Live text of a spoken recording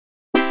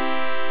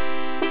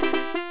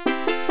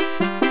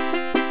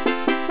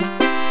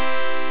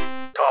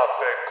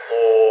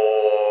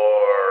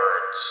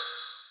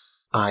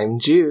I'm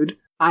Jude.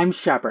 I'm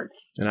Shepard.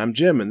 And I'm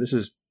Jim, and this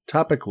is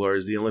Topic Lore,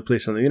 the only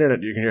place on the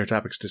internet you can hear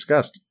topics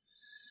discussed.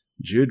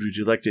 Jude, would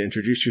you like to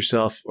introduce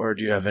yourself, or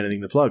do you have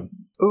anything to plug?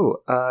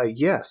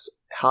 Yes.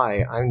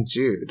 Hi, I'm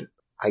Jude.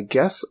 I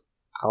guess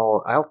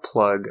I'll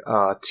plug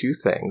two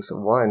things.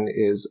 One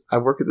is I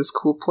work at this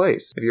cool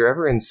place. If you're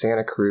ever in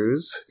Santa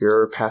Cruz, if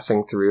you're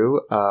passing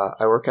through,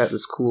 I work at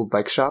this cool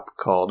bike shop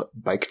called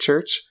Bike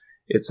Church.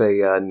 It's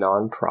a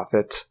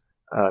non-profit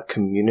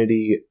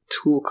community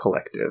tool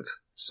collective.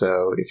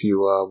 So if you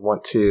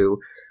want to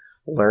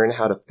learn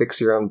how to fix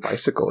your own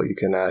bicycle, you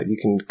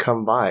can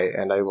come by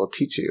and I will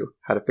teach you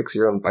how to fix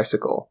your own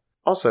bicycle.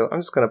 Also, I'm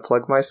just going to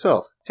plug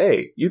myself.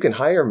 Hey, you can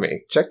hire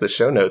me. Check the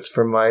show notes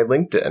for my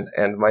LinkedIn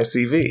and my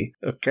CV.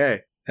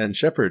 Okay. And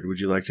Shepard, would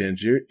you like to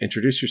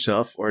introduce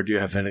yourself, or do you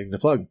have anything to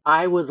plug?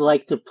 I would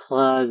like to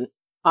plug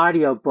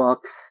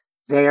audiobooks.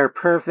 They are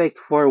perfect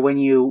for when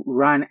you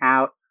run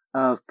out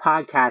of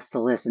podcasts to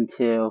listen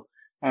to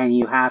and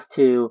you have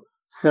to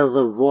fill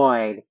the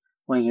void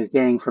when you're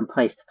getting from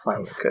place to place.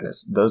 Oh my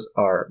goodness, those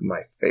are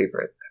my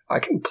favorite. I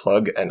can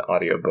plug an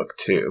audiobook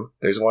too.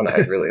 There's one I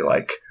really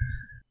like.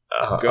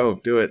 Go,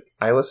 do it.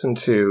 I listened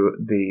to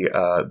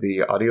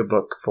the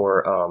audiobook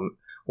for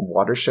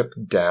Watership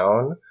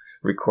Down,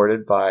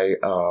 recorded by,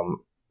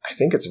 I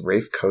think it's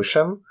Rafe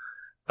Kosham.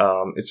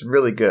 It's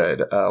really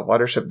good.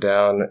 Watership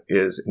Down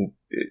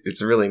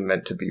it's really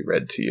meant to be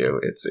read to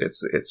you.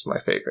 It's my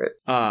favorite.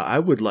 I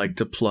would like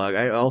to plug.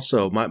 I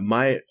also,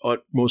 my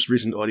most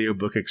recent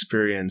audiobook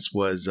experience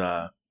was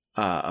a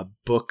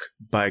book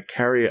by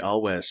Carrie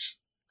Elwes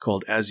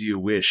called As You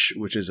Wish,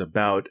 which is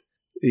about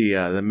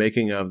the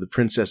making of The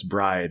Princess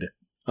Bride.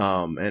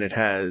 And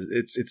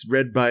it's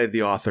read by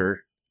the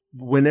author.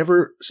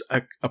 Whenever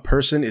a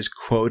person is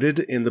quoted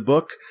in the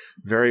book,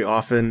 very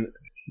often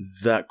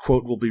that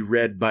quote will be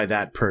read by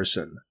that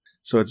person.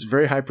 So it's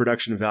very high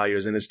production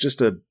values, and it's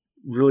just a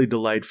really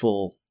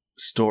delightful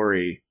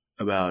story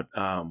about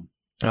how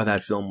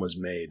that film was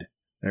made.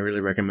 I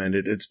really recommend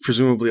it. It's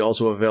presumably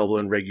also available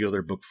in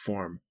regular book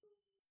form.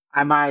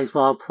 I might as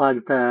well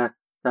plug the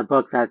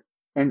book that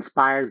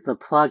inspired the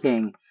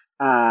plugging.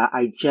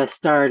 I just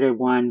started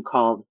one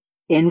called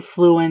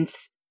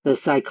Influence, the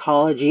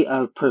Psychology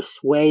of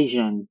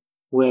Persuasion,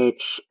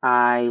 which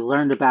I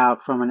learned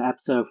about from an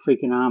episode of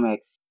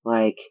Freakonomics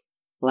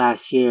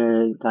last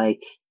year.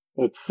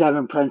 It's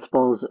 7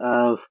 principles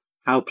of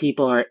how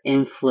people are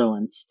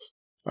influenced.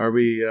 Are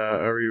we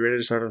ready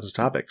to start on those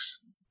topics?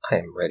 I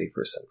am ready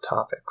for some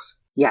topics.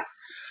 Yes.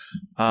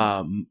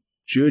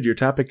 Jude, your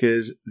topic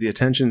is the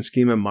attention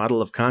schema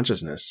model of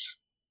consciousness.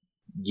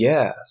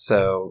 Yeah,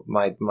 so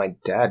my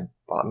dad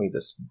bought me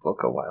this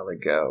book a while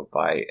ago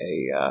by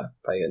a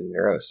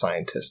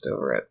neuroscientist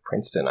over at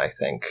Princeton, I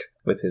think,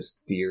 with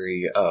his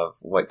theory of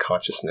what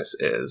consciousness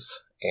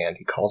is, and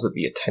he calls it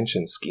the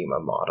attention schema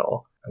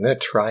model. I'm going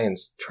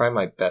to try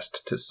my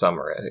best to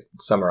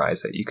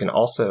summarize it. You can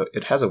also,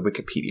 it has a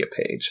Wikipedia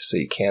page, so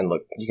you can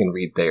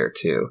read there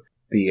too.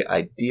 The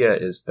idea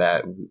is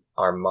that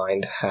our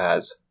mind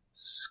has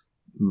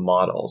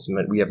models.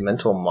 We have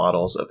mental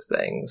models of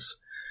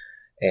things.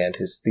 And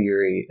his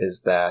theory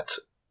is that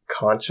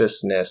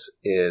consciousness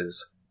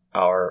is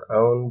our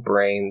own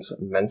brain's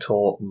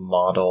mental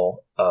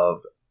model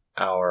of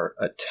our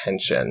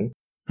attention.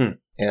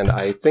 And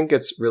I think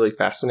it's really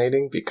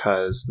fascinating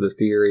because the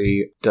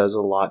theory does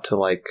a lot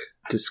to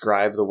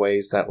describe the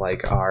ways that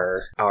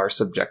our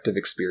subjective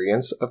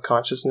experience of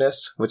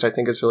consciousness, which I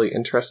think is really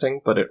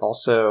interesting, but it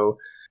also,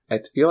 I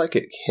feel like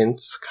it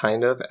hints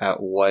kind of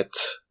at what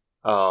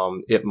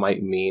it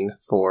might mean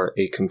for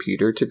a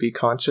computer to be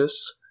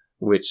conscious,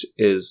 which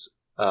is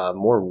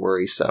more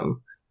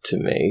worrisome to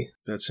me.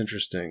 That's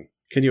interesting.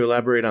 Can you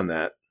elaborate on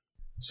that?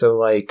 So,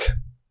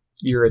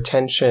 your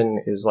attention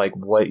is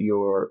what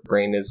your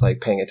brain is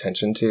paying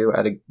attention to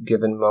at a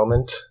given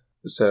moment.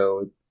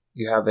 So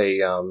you have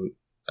a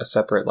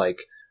separate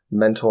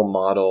mental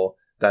model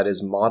that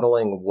is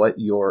modeling what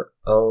your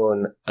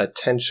own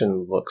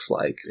attention looks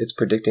like. It's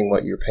predicting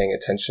what you're paying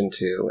attention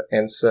to.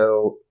 And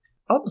so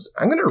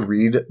I'm going to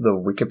read the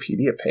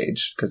Wikipedia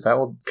page because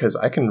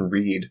I can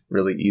read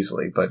really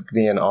easily, but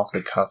being off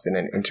the cuff in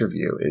an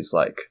interview is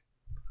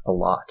a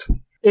lot.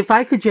 If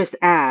I could just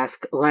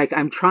ask,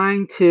 I'm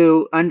trying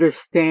to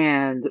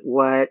understand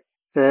what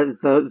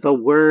the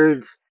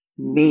words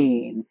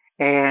mean,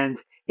 and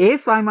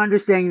if I'm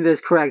understanding this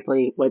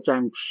correctly, which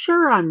I'm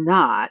sure I'm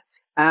not,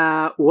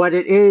 what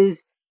it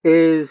is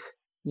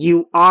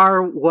you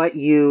are what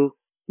you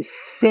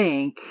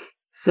think.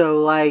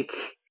 So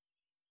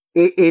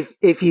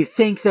if you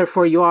think,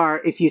 therefore you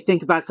are. If you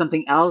think about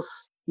something else,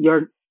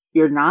 you're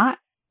not.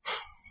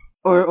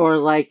 Or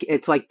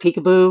it's like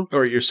peekaboo.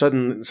 Or you're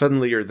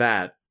suddenly you're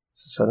that.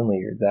 So suddenly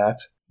you're that.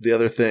 The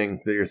other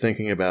thing that you're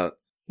thinking about.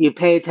 You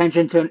pay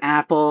attention to an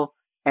apple,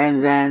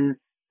 and then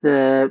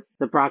the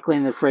broccoli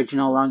in the fridge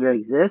no longer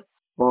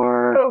exists.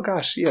 Or oh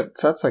gosh, yeah,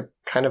 so that's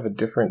kind of a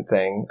different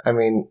thing. I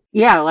mean,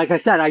 yeah, like I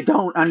said, I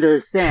don't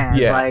understand.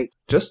 Yeah,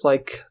 just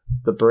like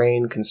the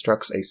brain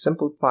constructs a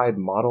simplified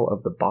model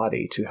of the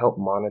body to help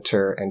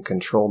monitor and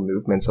control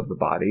movements of the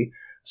body,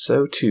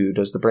 so too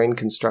does the brain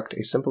construct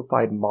a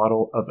simplified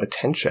model of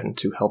attention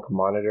to help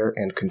monitor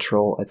and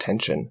control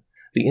attention.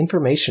 The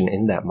information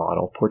in that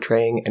model,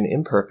 portraying an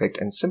imperfect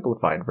and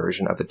simplified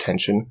version of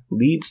attention,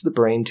 leads the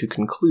brain to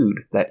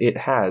conclude that it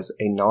has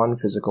a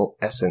non-physical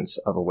essence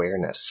of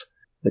awareness.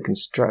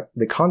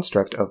 The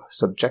construct of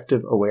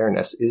subjective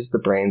awareness is the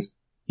brain's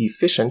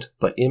efficient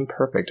but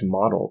imperfect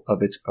model of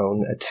its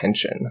own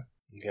attention.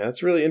 Yeah,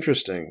 that's really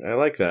interesting. I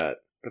like that.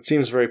 That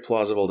seems very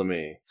plausible to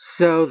me.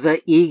 So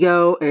the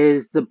ego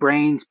is the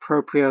brain's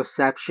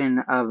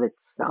proprioception of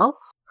itself?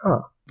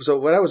 Huh. So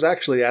what I was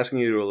actually asking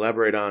you to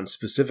elaborate on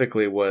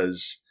specifically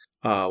was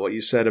what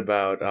you said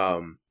about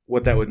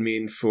what that would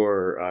mean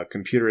for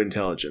computer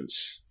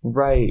intelligence.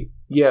 Right.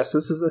 Yes,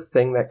 this is a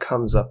thing that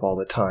comes up all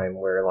the time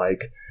where,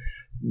 like,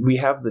 we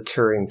have the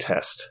Turing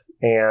test,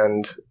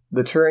 and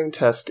the Turing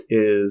test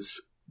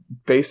is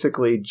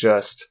basically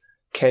just,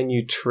 can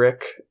you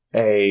trick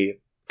a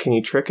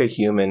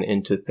human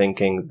into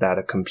thinking that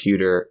a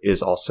computer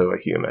is also a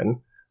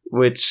human,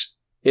 which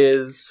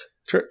is...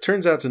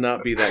 Turns out to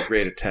not be that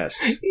great a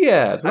test.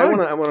 Yeah. I want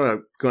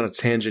to go on a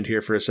tangent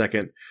here for a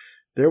second.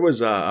 There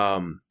was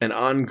an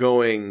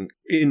ongoing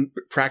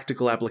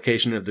practical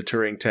application of the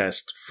Turing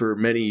test for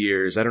many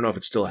years. I don't know if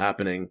it's still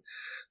happening.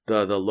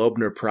 The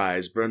Loebner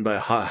Prize, run by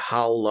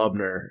Hal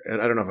Loebner.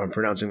 And I don't know if I'm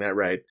pronouncing that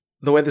right.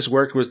 The way this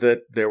worked was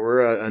that there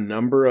were a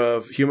number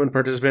of human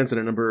participants and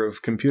a number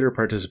of computer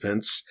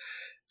participants.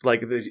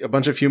 Like a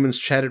bunch of humans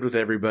chatted with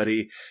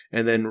everybody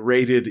and then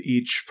rated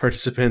each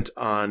participant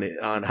on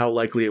how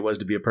likely it was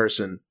to be a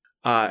person.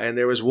 And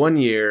there was one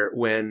year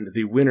when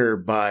the winner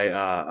by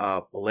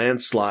a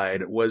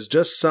landslide was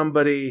just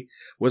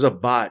was a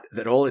bot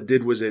that all it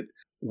did was it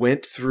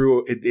went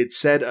through, it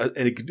said,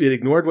 and it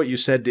ignored what you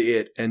said to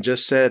it and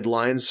just said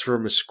lines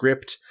from a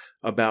script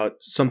about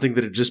something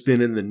that had just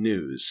been in the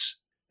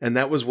news. And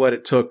that was what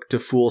it took to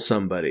fool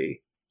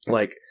somebody.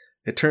 Like,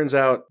 it turns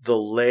out the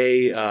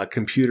lay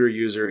computer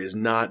user is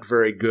not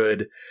very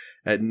good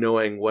at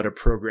knowing what a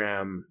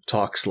program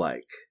talks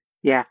like.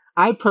 Yeah,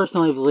 I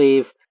personally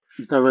believe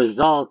the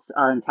results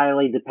are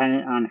entirely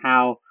dependent on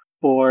how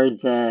bored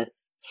the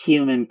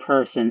human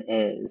person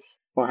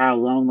is or how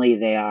lonely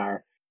they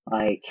are.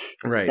 Like,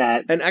 right.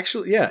 That. And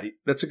actually, yeah,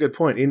 that's a good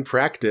point. In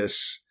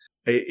practice,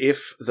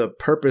 if the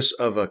purpose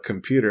of a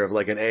computer, of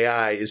like an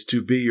AI, is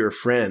to be your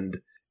friend,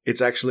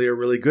 it's actually a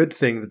really good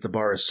thing that the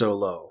bar is so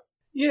low.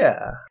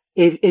 Yeah.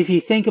 If you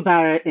think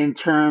about it in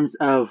terms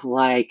of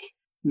like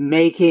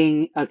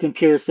making a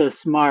computer so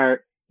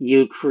smart,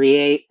 you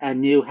create a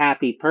new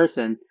happy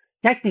person.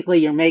 Technically,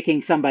 you're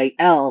making somebody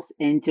else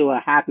into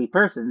a happy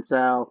person,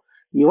 so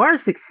you are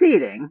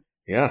succeeding.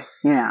 Yeah.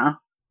 Yeah.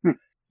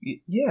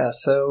 Yeah.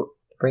 So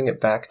bring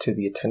it back to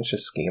the attention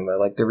schema.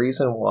 Like the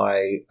reason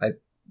why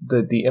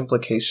the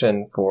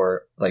implication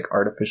for like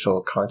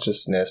artificial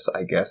consciousness,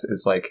 I guess,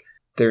 is like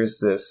there's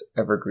this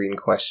evergreen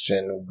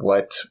question: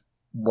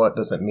 what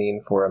does it mean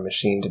for a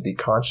machine to be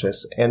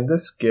conscious? And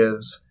this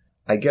gives,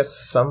 I guess,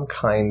 some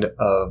kind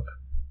of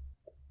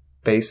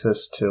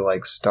basis to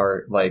like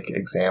start like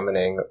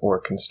examining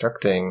or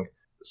constructing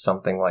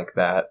something like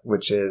that,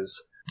 which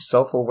is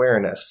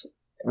self-awareness,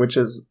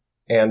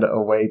 and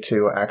a way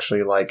to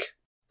actually like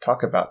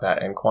talk about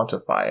that and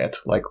quantify it.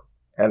 Like,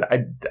 and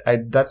I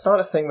that's not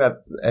a thing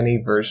that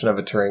any version of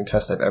a Turing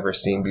test I've ever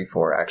seen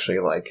before actually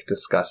like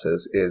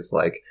discusses, is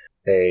like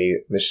a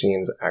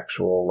machine's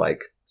actual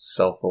like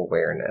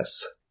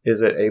self-awareness.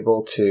 Is it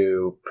able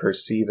to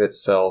perceive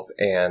itself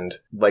and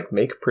like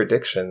make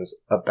predictions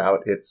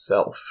about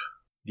itself?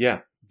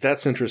 Yeah,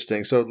 that's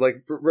interesting. So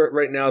like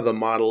right now the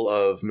model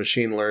of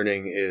machine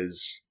learning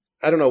is,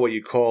 I don't know what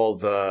you call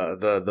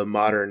the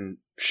modern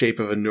shape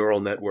of a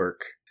neural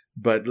network,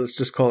 but let's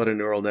just call it a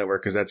neural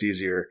network because that's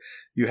easier.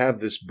 You have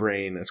this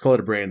brain. Let's call it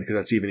a brain because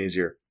that's even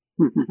easier.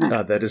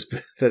 That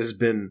has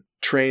been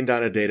trained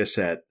on a data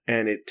set,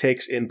 and it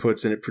takes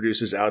inputs and it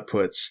produces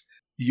outputs.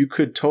 You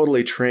could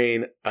totally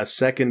train a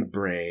second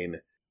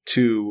brain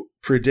to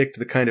predict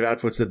the kind of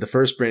outputs that the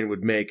first brain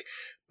would make,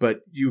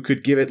 but you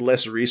could give it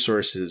less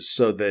resources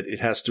so that it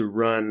has to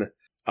run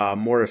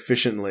more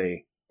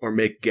efficiently or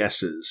make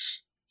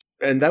guesses.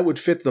 And that would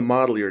fit the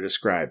model you're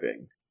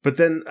describing. But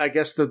then I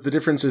guess the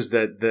difference is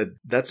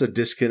that's a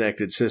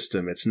disconnected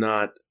system. It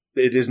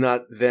is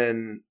not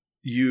then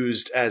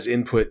used as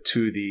input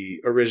to the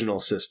original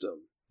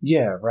system.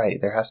 Yeah, right.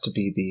 There has to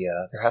be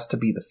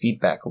the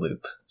feedback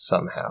loop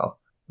somehow,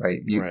 right?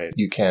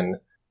 You can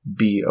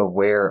be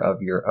aware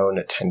of your own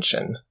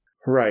attention.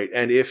 Right.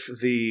 And if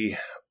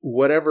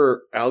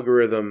whatever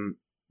algorithm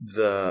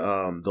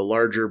the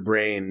larger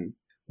brain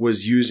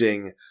was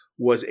using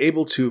was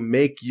able to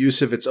make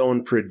use of its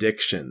own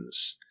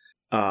predictions,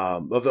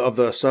 of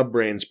the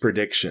subbrain's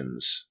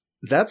predictions,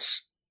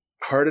 that's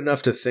hard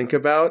enough to think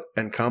about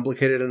and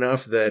complicated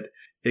enough that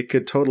it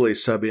could totally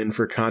sub in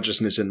for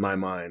consciousness in my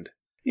mind.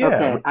 Yeah.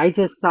 Okay, I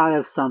just thought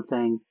of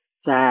something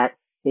that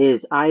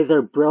is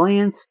either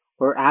brilliant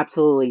or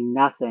absolutely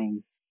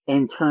nothing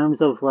in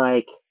terms of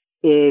like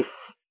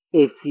if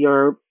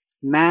you're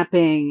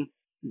mapping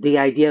the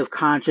idea of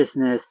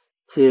consciousness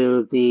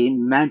to the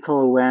mental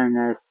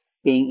awareness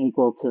being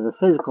equal to the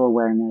physical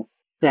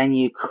awareness, then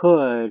you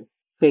could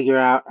figure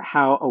out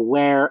how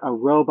aware a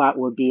robot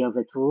would be of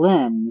its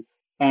limbs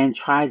and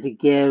try to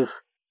give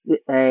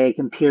a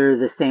computer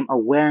the same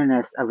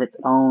awareness of its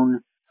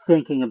own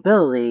thinking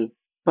ability.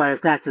 But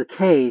if that's the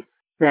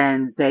case,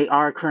 then they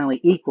are currently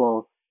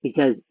equal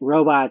because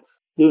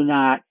robots do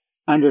not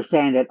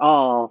understand at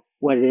all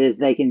what it is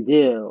they can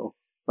do.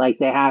 Like,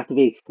 they have to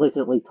be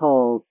explicitly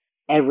told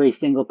every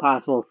single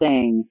possible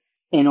thing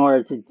in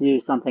order to do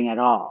something at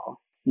all.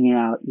 You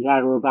know, you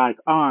got a robotic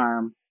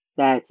arm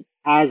that's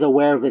as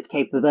aware of its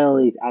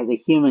capabilities as a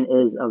human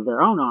is of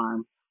their own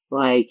arm.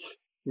 Like,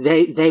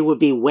 they would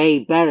be way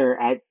better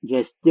at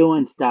just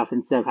doing stuff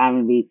instead of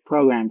having to be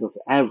programmed with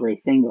every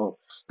single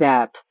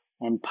step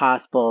and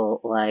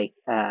possible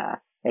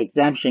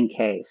exemption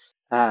case.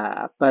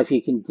 But if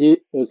you can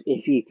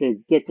if you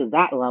could get to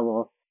that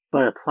level,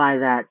 but apply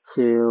that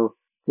to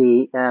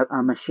the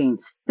a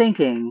machine's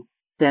thinking,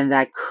 then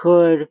that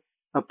could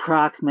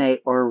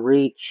approximate or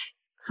reach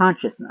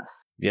consciousness.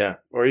 Yeah,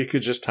 or you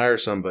could just hire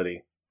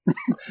somebody.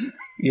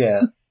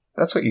 Yeah,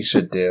 that's what you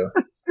should do.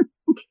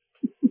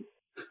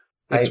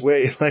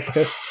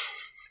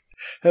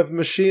 Have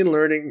machine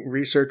learning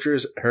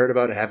researchers heard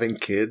about having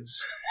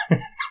kids?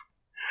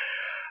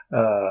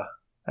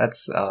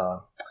 That's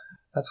what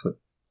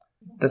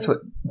about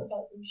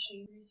the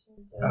machine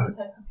research, the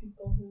type of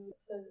people who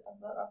said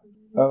about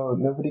opportunity. Oh,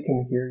 nobody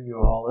can hear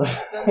you, Olive.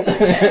 That's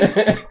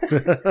okay.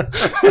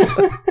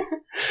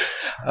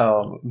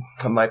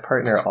 My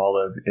partner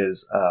Olive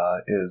is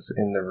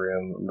in the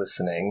room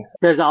listening.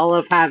 Does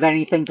Olive have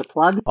anything to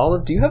plug?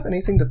 Olive, do you have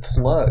anything to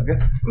plug?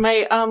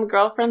 My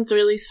girlfriend's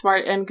really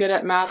smart and good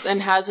at math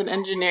and has an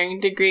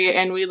engineering degree,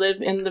 and we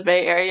live in the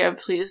Bay Area.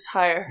 Please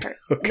hire her.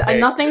 Okay.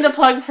 Nothing to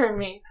plug for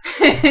me.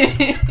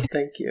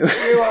 Thank you.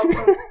 You're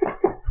welcome.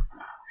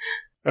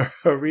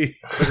 Are we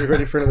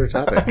ready for another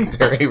topic?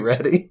 Very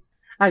ready.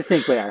 I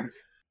think we are.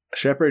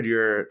 Shepard,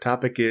 your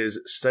topic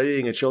is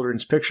studying a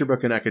children's picture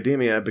book in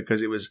academia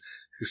because it was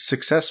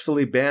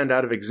successfully banned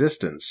out of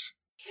existence.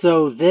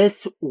 So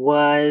this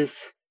was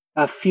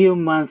a few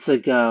months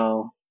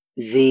ago,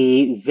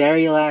 the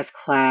very last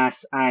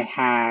class I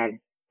had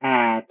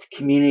at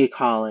community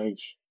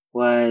college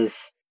was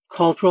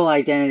cultural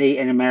identity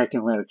in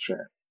American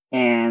literature.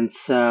 And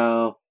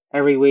so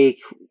every week,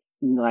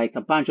 like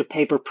a bunch of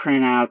paper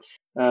printouts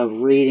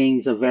of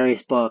readings of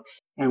various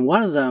books. And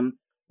one of them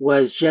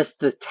was just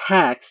the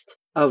text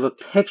of a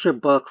picture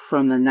book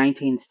from the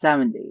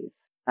 1970s.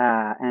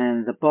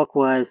 And the book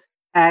was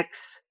X,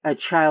 A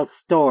Child's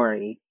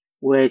Story,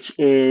 which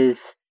is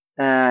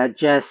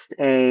just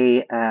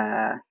a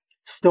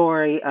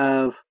story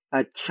of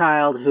a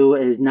child who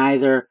is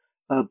neither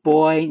a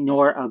boy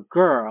nor a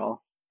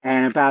girl,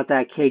 and about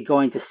that kid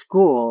going to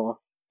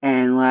school.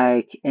 And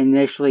like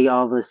initially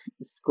all the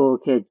school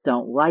kids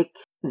don't like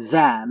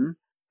them,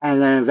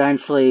 and then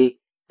eventually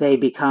they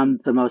become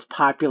the most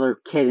popular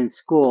kid in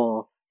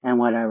school and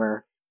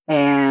whatever.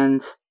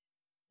 And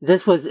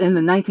this was in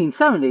the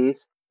 1970s,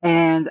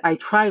 and I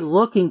tried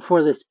looking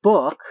for this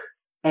book,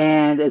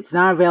 and it's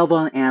not available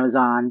on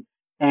Amazon.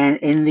 And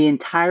in the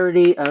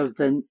entirety of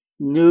the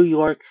New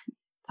York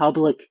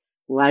public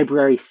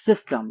library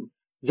system,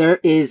 there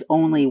is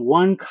only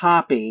one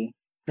copy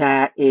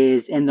that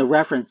is in the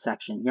reference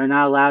section. You're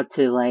not allowed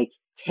to like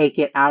take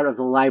it out of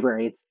the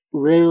library. It's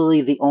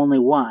literally the only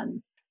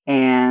one.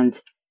 And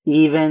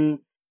even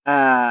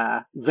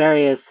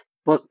various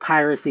book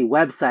piracy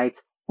websites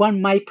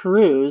one might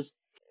peruse,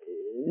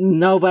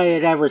 nobody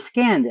had ever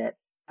scanned it.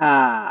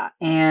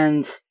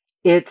 And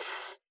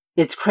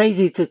it's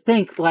crazy to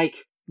think, like,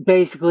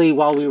 basically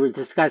while we were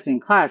discussing in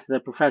class, the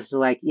professor's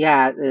like,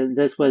 yeah,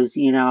 this was,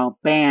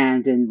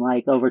 banned in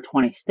like over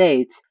 20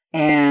 states.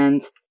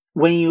 And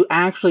when you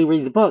actually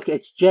read the book,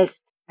 it's just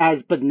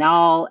as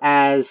banal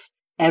as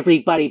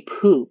everybody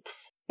poops,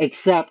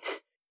 except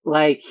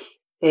like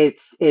it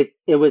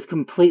was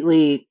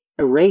completely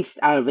erased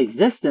out of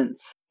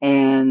existence.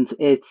 And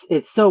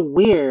it's so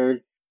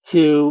weird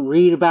to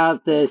read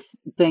about this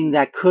thing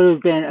that could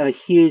have been a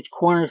huge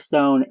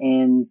cornerstone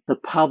in the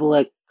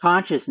public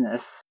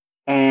consciousness,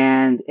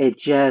 and it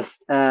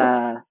just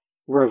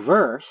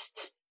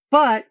reversed.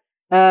 But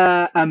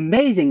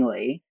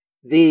amazingly,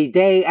 the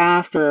day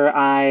after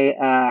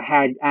I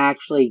had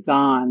actually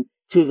gone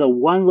to the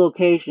one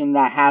location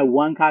that had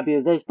one copy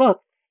of this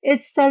book,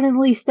 it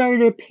suddenly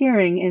started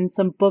appearing in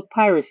some book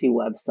piracy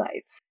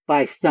websites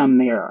by some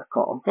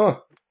miracle. Huh.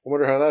 I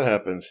wonder how that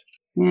happened.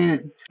 Yeah.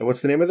 And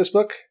what's the name of this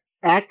book?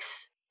 X,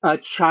 A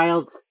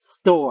Child's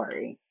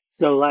Story.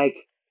 So, like,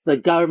 the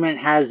government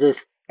has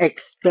this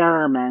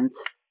experiment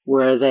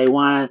where they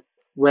want to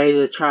raise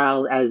a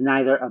child as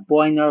neither a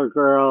boy nor a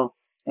girl,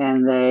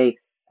 and they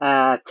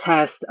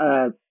test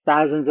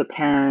thousands of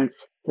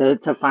parents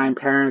to find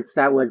parents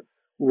that would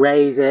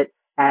raise it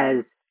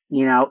as,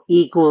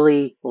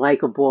 equally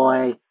like a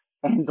boy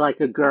and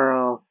like a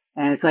girl.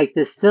 And it's like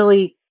this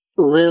silly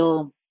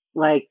little,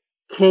 like,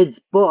 kid's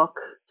book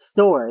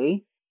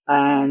story,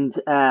 and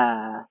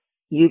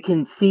you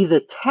can see the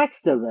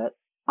text of it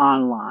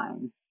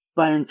online.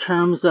 But in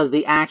terms of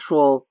the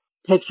actual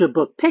picture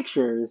book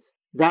pictures,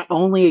 that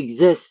only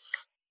exists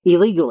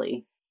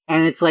illegally.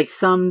 And it's like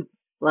some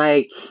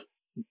like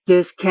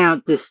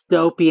discount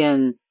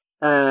dystopian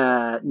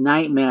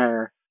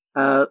nightmare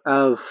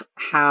of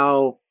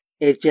how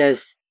it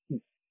just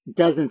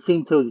doesn't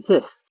seem to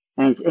exist.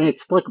 And it's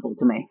inexplicable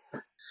to me.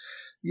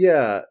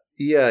 Yeah.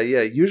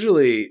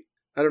 Usually,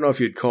 I don't know if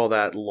you'd call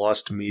that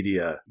lost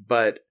media,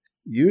 but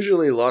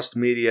usually lost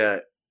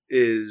media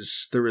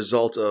is the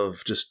result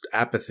of just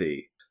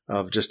apathy,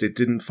 of just it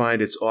didn't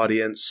find its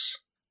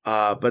audience.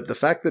 But the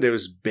fact that it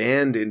was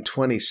banned in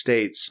 20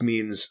 states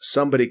means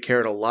somebody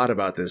cared a lot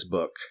about this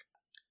book.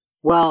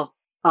 Well,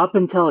 up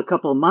until a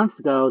couple of months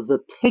ago, the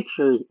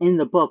pictures in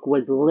the book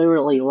was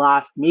literally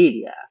lost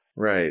media.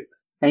 Right.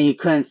 And you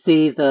couldn't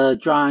see the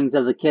drawings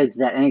of the kids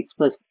that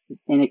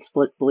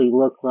inexplicably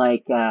look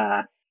like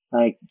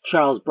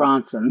Charles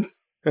Bronson.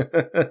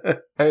 I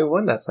mean,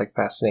 one that's like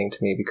fascinating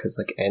to me because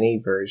like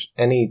any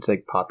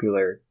like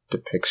popular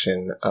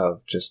depiction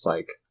of just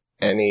like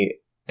any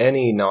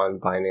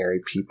non-binary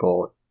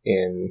people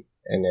in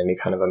any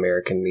kind of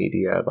American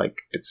media, like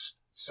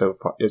it's so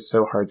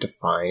hard to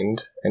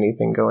find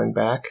anything going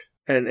back.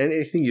 And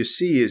anything you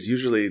see is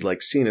usually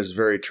like seen as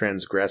very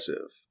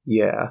transgressive.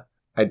 Yeah.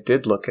 I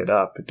did look it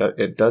up.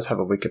 It does have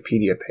a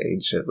Wikipedia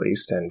page, at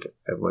least, and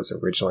it was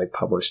originally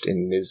published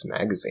in Ms.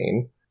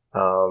 Magazine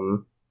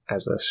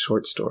as a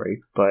short story.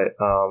 But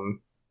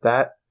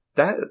that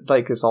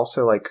like is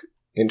also like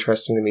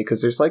interesting to me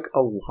because there's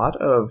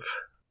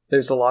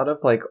a lot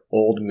of like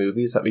old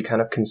movies that we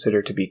kind of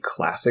consider to be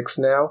classics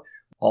now,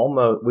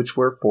 almost, which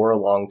were for a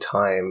long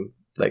time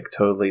like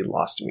totally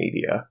lost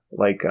media,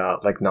 like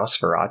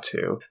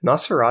Nosferatu.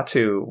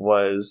 Nosferatu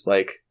was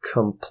like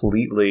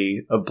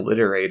completely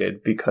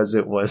obliterated because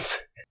it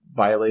was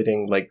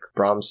violating like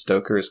Bram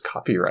Stoker's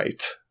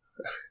copyright.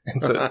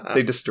 And so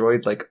they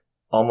destroyed like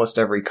almost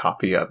every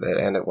copy of it,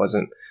 and it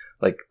wasn't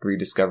like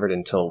rediscovered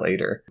until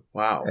later.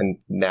 Wow. And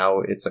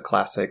now it's a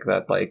classic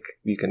that like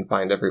you can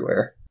find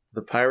everywhere.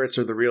 The pirates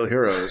are the real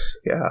heroes.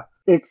 Yeah.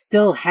 It's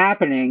still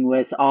happening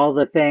with all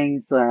the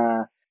things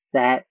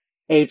that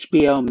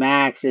HBO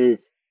Max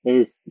is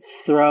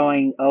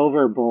throwing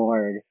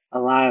overboard. A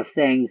lot of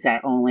things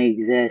that only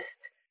exist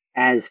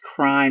as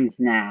crimes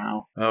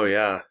now. Oh,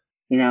 yeah.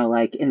 You know,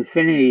 like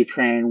Infinity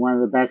Train, one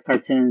of the best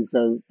cartoons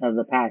of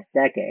the past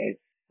decade.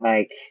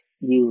 Like,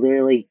 you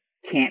literally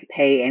can't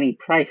pay any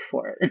price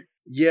for it.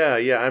 Yeah,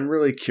 I'm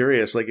really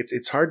curious. Like,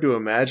 it's hard to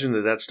imagine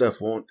that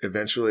stuff won't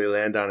eventually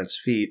land on its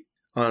feet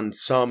on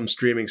some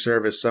streaming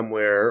service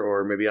somewhere,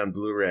 or maybe on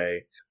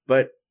Blu-ray.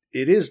 But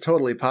it is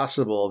totally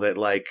possible that,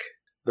 like,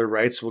 the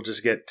rights will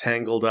just get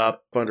tangled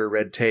up under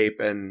red tape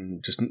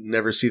and just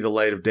never see the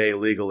light of day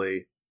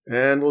legally.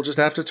 And we'll just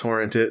have to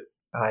torrent it.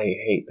 I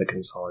hate the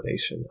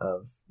consolidation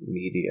of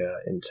media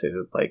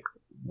into, like,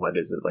 what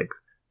is it, like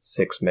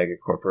 6 mega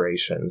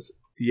corporations.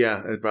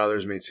 Yeah, it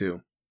bothers me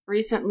too.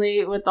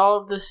 Recently, with all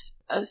of the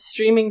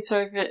streaming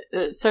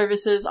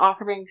services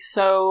offering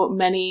so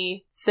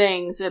many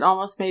things, it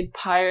almost made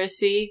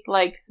piracy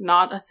like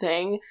not a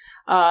thing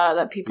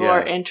that people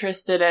are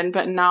interested in.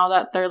 But now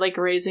that they're like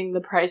raising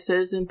the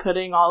prices and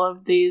putting all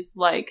of these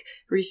like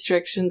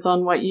restrictions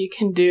on what you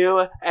can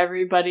do,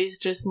 everybody's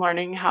just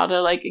learning how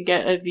to like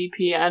get a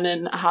VPN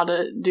and how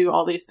to do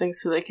all these things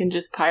so they can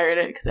just pirate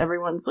it, because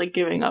everyone's like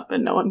giving up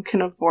and no one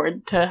can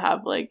afford to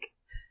have like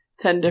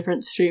 10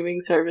 different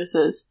streaming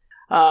services.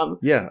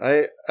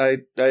 Yeah, I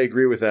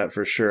agree with that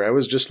for sure. I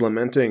was just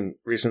lamenting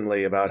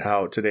recently about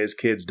how today's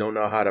kids don't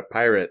know how to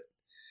pirate,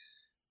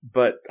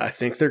 but I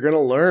think they're going to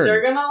learn.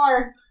 They're going to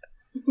learn.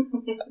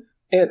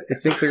 I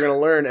think they're going to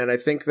learn, and I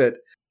think that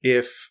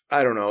if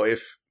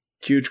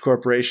huge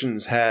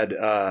corporations had,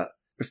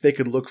 if they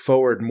could look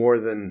forward more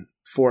than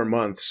 4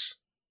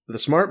 months, the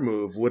smart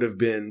move would have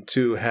been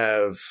to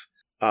have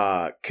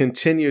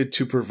continued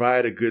to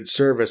provide a good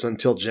service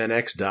until Gen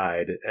X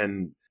died,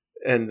 and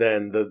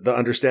then the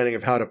understanding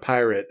of how to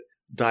pirate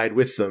died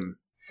with them.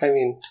 I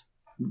mean,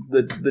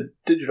 the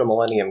Digital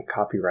Millennium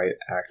Copyright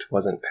Act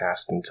wasn't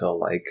passed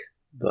until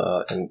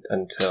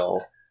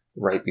until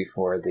right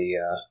before the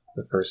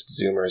first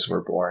Zoomers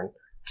were born,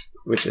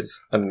 which is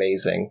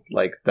amazing.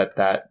 Like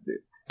that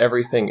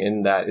everything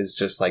in that is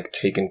just like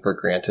taken for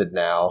granted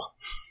now.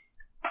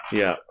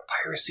 Yeah,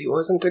 piracy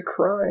wasn't a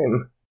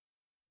crime.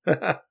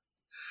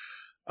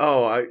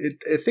 Oh, I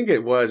think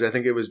it was. I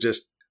think it was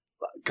just.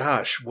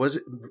 Gosh, was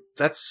it?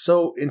 That's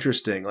so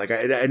interesting. Like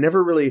I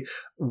never really.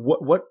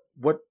 What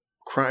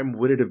crime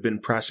would it have been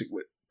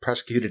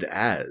prosecuted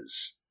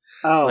as?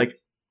 Oh,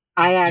 like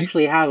I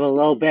actually have a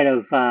little bit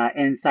of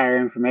insider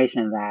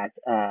information that,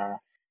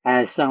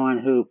 as someone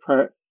who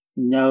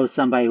knows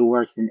somebody who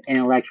works in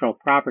intellectual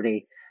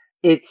property,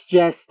 it's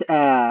just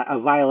a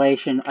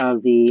violation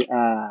of the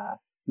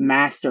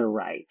master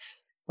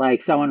rights.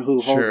 Like someone who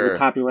holds the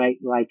copyright,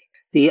 like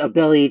the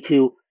ability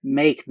to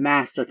make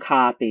master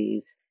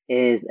copies,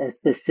 is a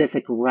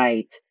specific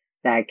right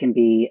that can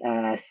be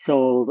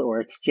sold or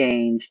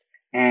exchanged.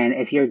 And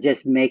if you're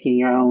just making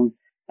your own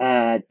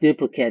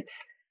duplicates,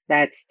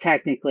 that's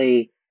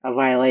technically a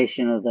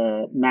violation of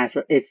the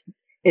master. It's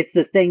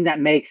the thing that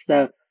makes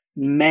the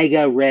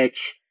mega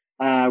rich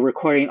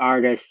recording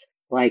artists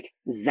like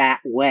that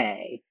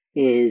way,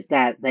 is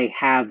that they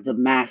have the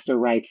master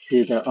rights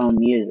to their own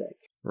music.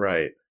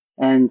 Right.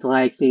 And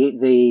like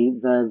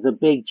the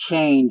big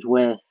change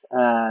with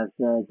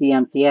the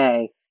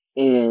DMCA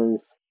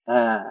is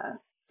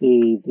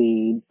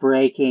the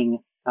breaking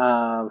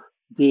of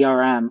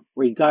DRM,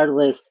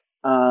 regardless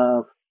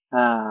of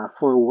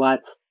for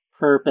what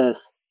purpose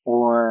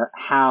or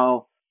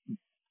how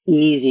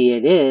easy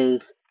it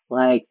is.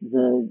 Like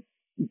the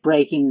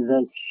breaking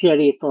the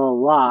shittiest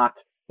little lock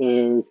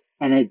is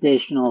an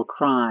additional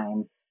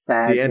crime.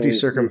 The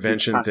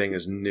anti-circumvention thing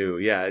is new.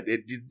 Yeah,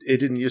 it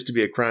didn't used to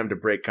be a crime to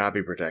break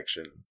copy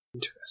protection.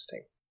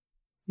 Interesting.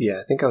 Yeah,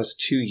 I think I was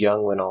too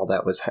young when all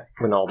that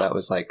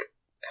was like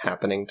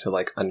happening to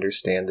like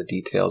understand the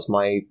details.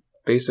 My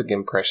basic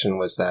impression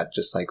was that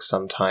just like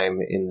sometime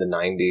in the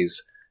 90s,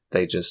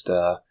 they just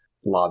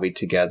lobbied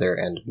together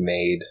and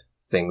made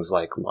things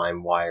like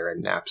LimeWire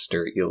and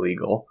Napster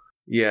illegal.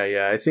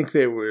 Yeah. I think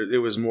it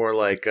was more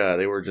like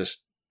they were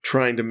just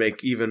trying to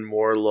make even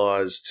more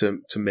laws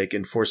to make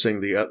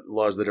enforcing the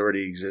laws that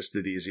already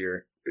existed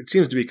easier. It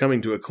seems to be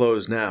coming to a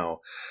close now.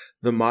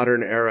 The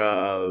modern era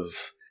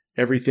of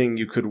everything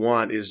you could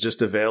want is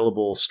just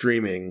available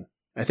streaming.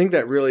 I think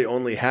that really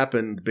only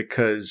happened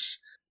because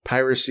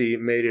piracy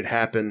made it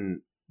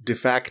happen de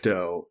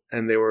facto,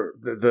 and they were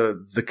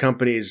the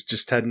companies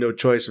just had no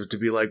choice but to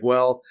be like,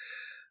 well,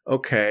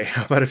 okay,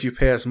 how about if you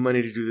pay us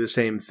money to do the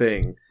same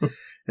thing?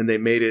 And they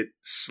made it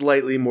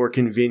slightly more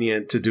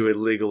convenient to do it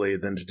legally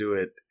than to do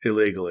it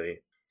illegally.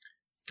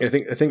 I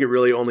think it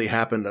really only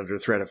happened under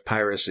threat of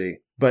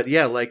piracy. But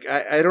yeah, like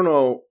I don't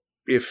know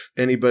if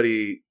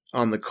anybody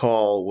on the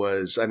call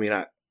was,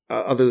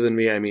 other than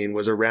me,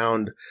 was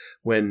around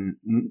when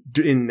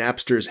in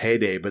Napster's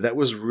heyday. But that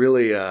was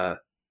really a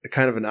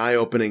kind of an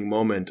eye-opening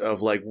moment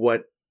of like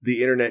what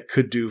the internet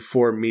could do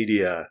for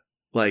media.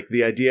 Like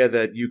the idea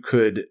that you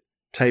could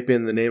type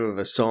in the name of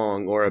a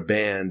song or a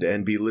band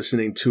and be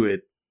listening to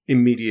it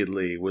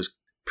immediately was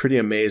pretty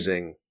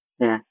amazing.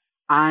 Yeah.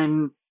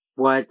 I'm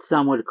what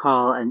some would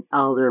call an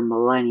elder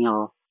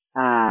millennial.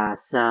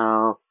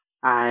 So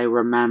I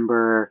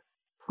remember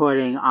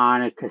putting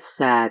on a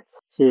cassette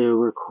to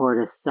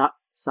record a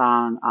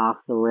song off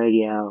the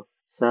radio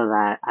so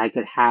that I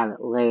could have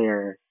it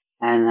later.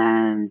 And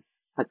then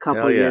a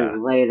couple years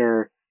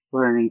later,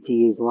 learning to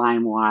use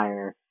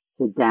LimeWire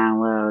to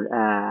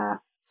download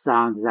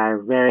songs that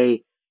are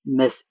very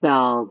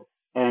misspelled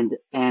and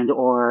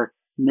or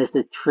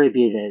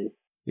misattributed.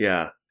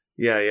 Yeah.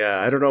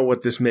 I don't know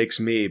what this makes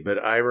me,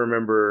 but I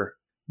remember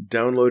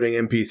downloading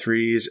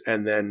MP3s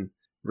and then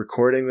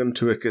recording them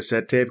to a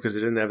cassette tape because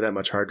it didn't have that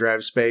much hard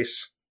drive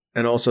space.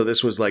 And also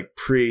this was like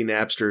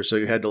pre-Napster, so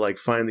you had to like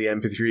find the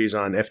MP3s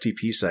on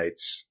FTP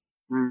sites.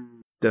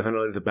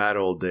 Definitely the bad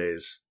old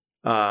days.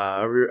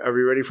 Are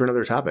we ready for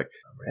another topic?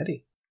 I'm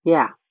ready.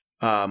 Yeah.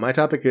 My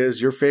topic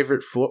is your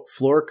favorite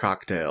floor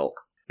cocktail.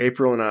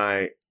 April and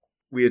I,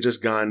 we had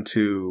just gone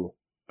to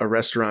a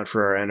restaurant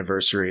for our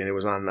anniversary, and it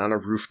was on a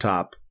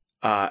rooftop.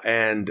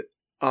 And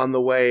on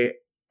the way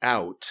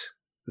out,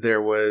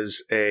 there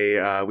was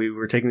we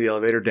were taking the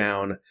elevator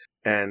down,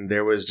 and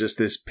there was just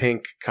this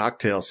pink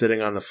cocktail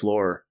sitting on the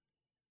floor,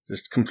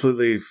 just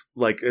completely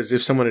like as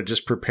if someone had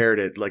just prepared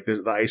it. Like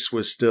the ice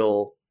was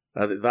still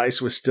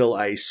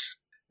ice.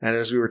 And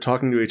as we were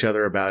talking to each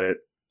other about it,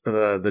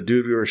 the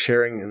dude we were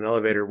sharing an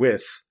elevator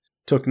with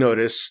took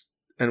notice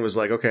and was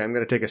like, okay, I'm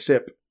going to take a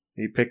sip.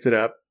 He picked it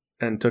up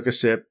and took a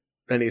sip.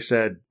 And he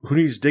said, who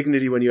needs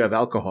dignity when you have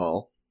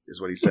alcohol, is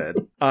what he said.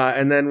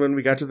 And then when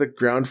we got to the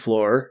ground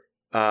floor,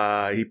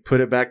 he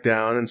put it back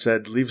down and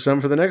said, leave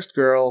some for the next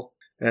girl,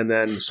 and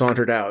then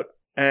sauntered out.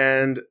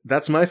 And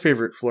that's my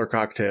favorite floor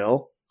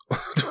cocktail.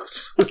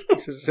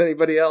 Does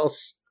anybody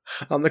else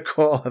on the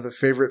call have a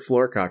favorite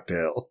floor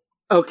cocktail?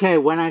 Okay,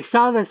 when I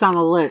saw this on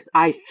the list,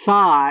 I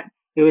thought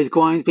it was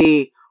going to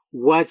be,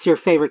 what's your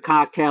favorite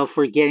cocktail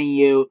for getting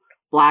you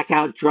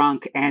blackout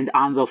drunk and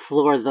on the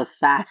floor the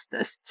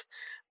fastest?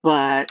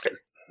 But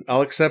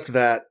I'll accept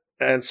that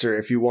answer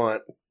if you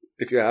want,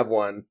 if you have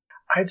one.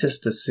 I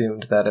just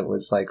assumed that it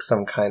was like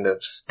some kind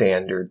of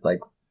standard like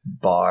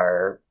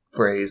bar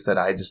phrase that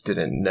I just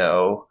didn't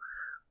know.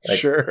 Like,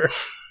 sure.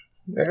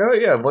 Oh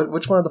yeah,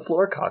 which one of the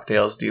floor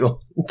cocktails do you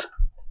want?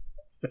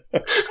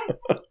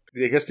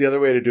 I guess the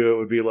other way to do it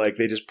would be like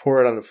they just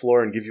pour it on the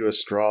floor and give you a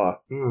straw.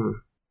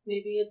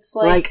 Maybe it's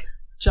like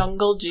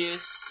jungle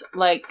juice,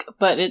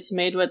 but it's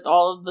made with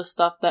all of the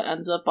stuff that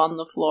ends up on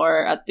the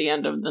floor at the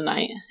end of the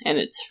night, and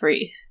it's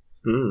free.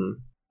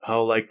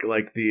 Oh, like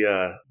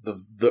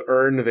the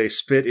urn they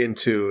spit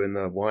into in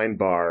the wine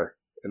bar,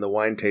 in the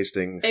wine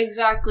tasting.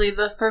 Exactly,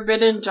 the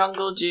forbidden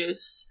jungle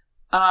juice.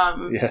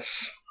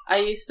 Yes. I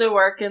used to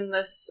work in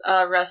this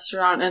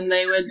restaurant, and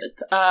they would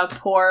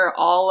pour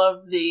all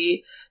of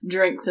the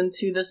drinks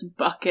into this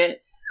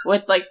bucket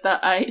with like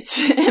the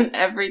ice and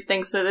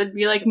everything. So there'd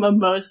be like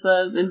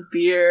mimosas and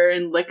beer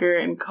and liquor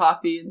and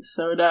coffee and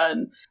soda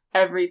and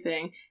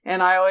everything.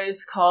 And I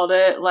always called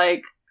it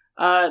like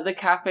the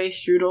cafe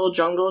strudel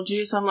jungle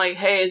juice. I'm like,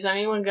 hey, is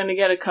anyone gonna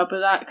get a cup of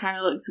that? Kind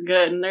of looks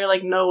good. And they're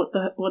like, no,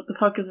 what the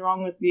fuck is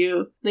wrong with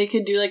you? They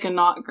could do like a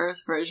not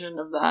gross version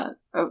of that.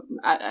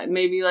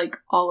 Maybe like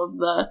all of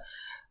the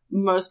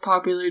most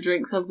popular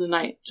drinks of the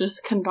night.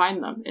 Just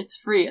combine them. It's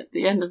free at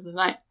the end of the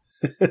night.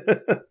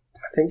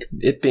 I think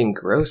it being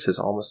gross is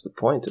almost the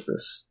point of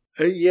this.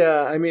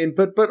 Yeah, I mean,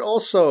 but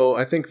also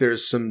I think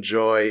there's some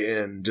joy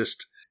in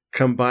just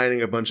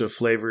combining a bunch of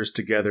flavors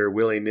together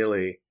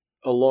willy-nilly.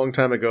 A long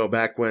time ago,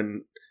 back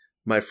when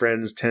my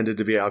friends tended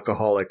to be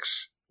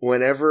alcoholics,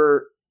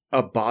 whenever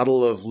a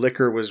bottle of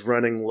liquor was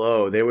running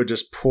low, they would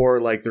just pour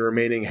like the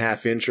remaining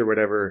half inch or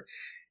whatever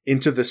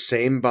into the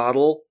same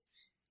bottle,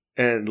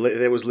 and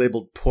it was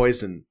labeled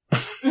poison.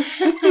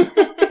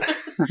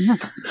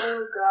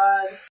 Oh,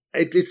 God.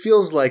 It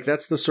feels like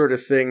that's the sort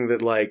of thing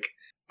that, like,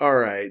 all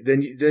right,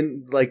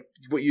 then like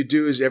what you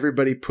do is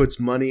everybody puts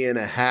money in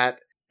a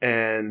hat,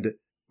 and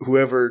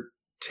whoever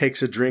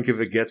takes a drink if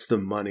it gets the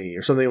money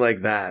or something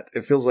like that.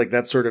 It feels like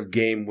that sort of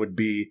game would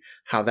be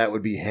how that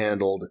would be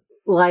handled.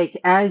 Like,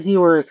 as you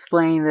were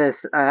explaining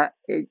this,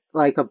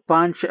 like a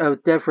bunch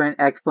of different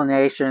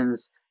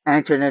explanations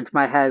entered into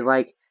my head.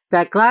 Like,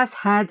 that glass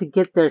had to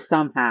get there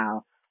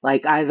somehow.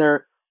 Like,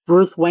 either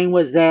Bruce Wayne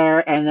was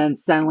there and then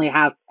suddenly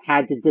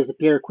had to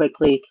disappear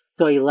quickly,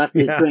 so he left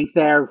his drink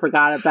there and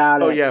forgot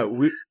about it. Oh, yeah.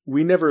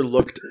 We never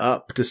looked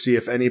up to see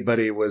if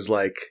anybody was,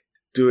 like,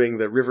 doing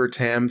the River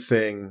Tam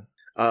thing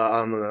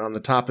on the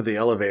top of the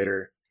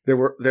elevator. There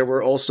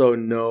were also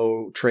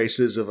no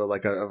traces of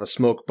a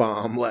smoke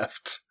bomb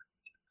left.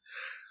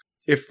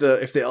 If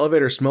the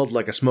elevator smelled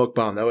like a smoke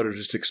bomb, that would have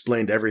just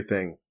explained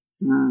everything.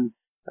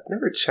 I've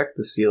never checked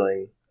the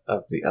ceiling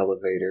of the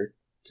elevator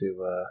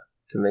to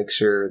make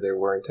sure there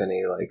weren't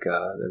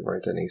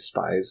any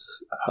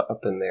spies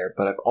up in there.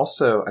 But I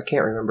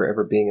can't remember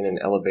ever being in an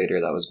elevator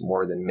that was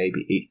more than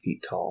maybe 8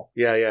 feet tall.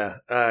 Yeah.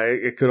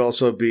 It could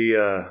also be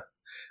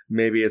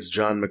maybe it's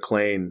John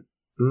McClane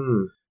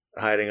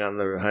hiding on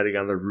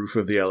the roof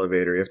of the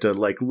elevator. You have to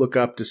like look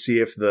up to see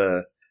if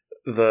the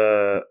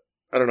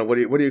I don't know, what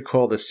do you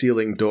call the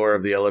ceiling door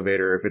of the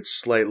elevator if it's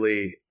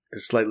slightly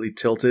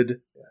tilted?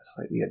 Yeah,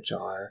 slightly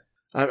ajar.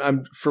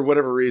 I'm for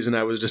whatever reason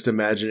I was just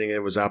imagining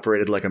it was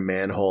operated like a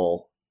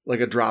manhole, like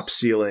a drop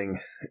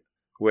ceiling,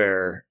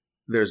 where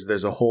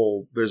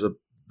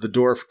the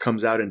door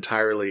comes out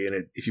entirely,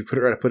 and if you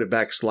try to put it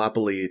back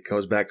sloppily, it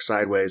goes back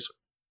sideways.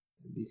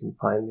 You can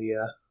find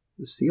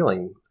the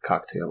ceiling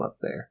cocktail up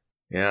there.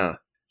 Yeah.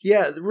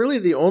 Really,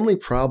 the only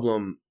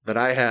problem that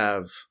I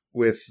have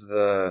with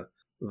the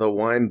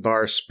wine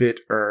bar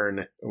spit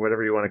urn, or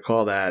whatever you want to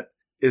call that,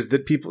 is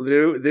that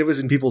it was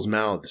in people's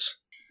mouths.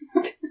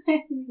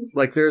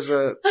 Like there's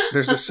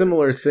a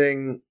similar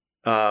thing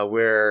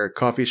where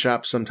coffee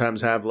shops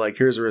sometimes have like,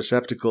 here's a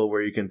receptacle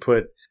where you can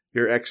put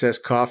your excess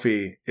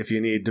coffee if you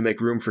need to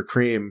make room for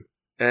cream.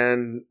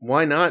 And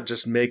why not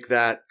just make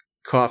that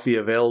coffee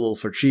available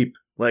for cheap?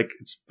 Like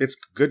it's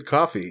good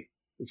coffee.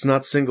 It's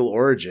not single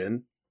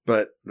origin,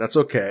 but that's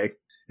okay.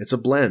 It's a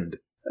blend.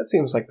 That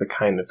seems like the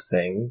kind of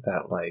thing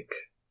that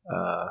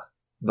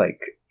like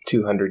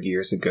 200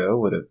 years ago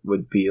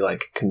would be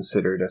like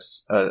considered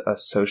a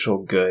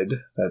social good.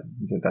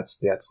 That's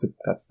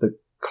the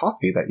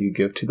coffee that you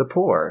give to the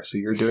poor. So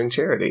you're doing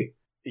charity.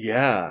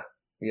 Yeah.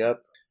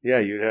 Yep. Yeah.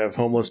 You'd have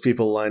homeless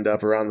people lined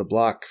up around the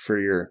block for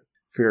your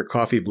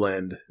coffee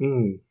blend.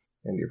 And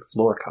your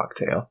floor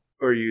cocktail.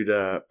 Or you'd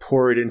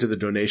pour it into the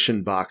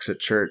donation box at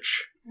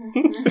church.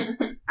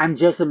 I'm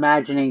just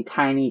imagining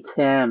Tiny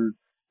Tim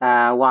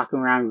walking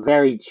around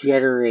very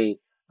jittery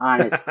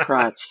on his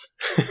crutch.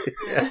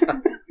 Yeah.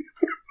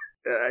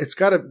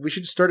 We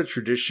should start a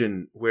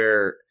tradition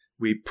where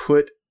we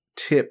put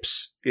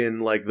tips in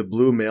like the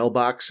blue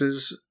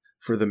mailboxes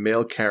for the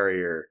mail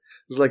carrier.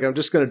 It's like, I'm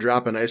just going to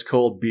drop an ice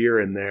cold beer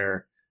in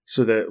there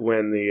so that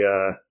when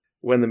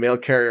the mail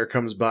carrier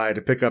comes by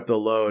to pick up the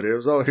load, it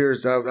was,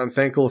 I'm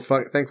thankful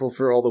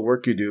for all the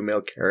work you do,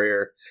 mail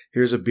carrier.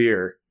 Here's a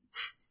beer.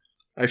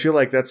 I feel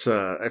like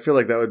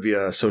that would be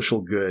a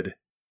social good.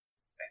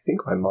 I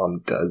think my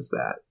mom does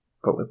that,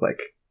 but with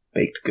like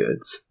baked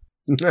goods.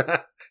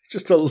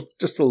 just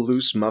a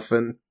loose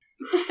muffin.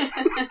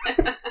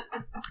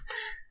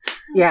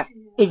 Yeah,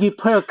 if you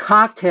put a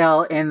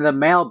cocktail in the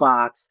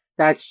mailbox,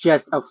 that's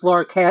just a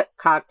floor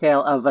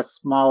cocktail of a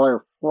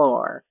smaller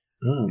floor.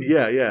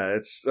 Yeah,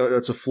 it's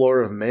a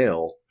floor of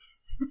mail.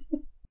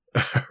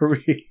 Are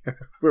we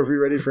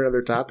ready for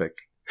another topic?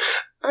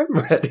 I'm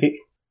ready.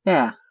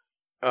 Yeah.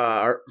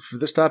 For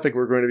this topic,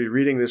 we're going to be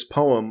reading this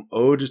poem,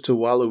 Ode to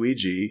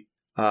Waluigi.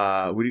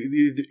 Would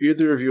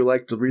either of you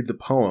like to read the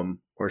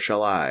poem, or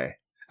shall I?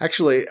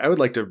 Actually, I would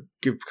like to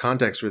give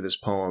context for this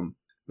poem.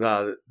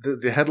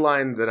 The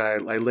headline that I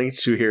linked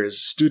to here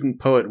is Student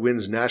Poet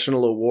Wins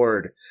National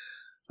Award.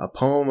 A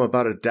poem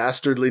about a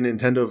dastardly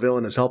Nintendo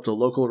villain has helped a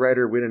local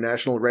writer win a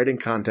national writing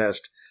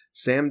contest.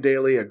 Sam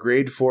Daly, a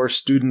grade 4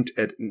 student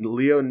at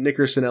Leo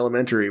Nickerson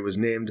Elementary, was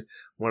named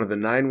one of the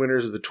 9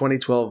 winners of the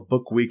 2012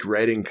 Book Week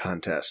Writing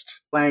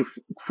Contest. When I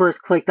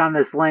first clicked on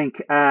this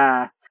link,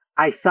 I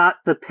I thought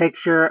the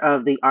picture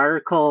of the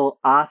article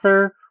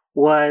author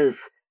was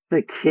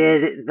the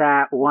kid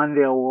that won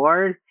the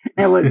award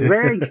and was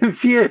very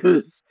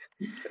confused.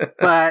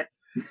 But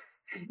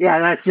yeah,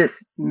 that's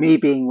just me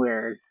being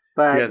weird.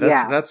 But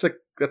that's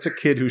a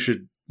kid who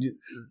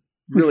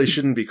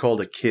shouldn't be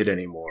called a kid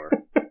anymore.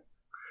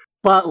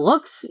 But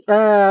looks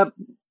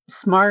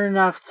smart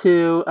enough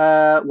to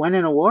win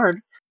an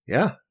award.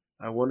 Yeah,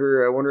 I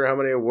wonder how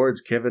many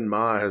awards Kevin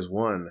Ma has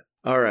won.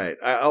 All right,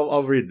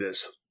 I'll read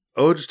this.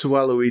 Ode to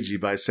Waluigi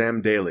by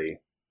Sam Daly.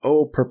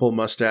 O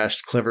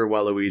purple-mustached, clever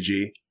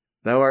Waluigi,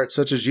 thou art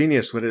such a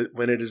genius when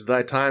it is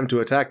thy time to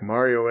attack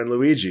Mario and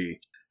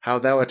Luigi. How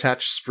thou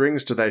attach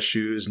springs to thy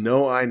shoes,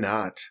 know I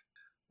not.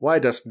 Why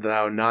dost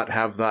thou not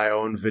have thy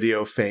own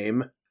video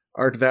fame?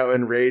 Art thou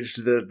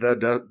enraged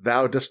that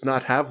thou dost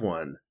not have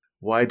one?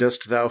 Why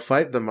dost thou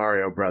fight the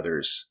Mario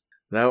brothers?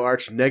 Thou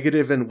art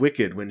negative and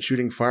wicked when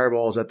shooting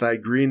fireballs at thy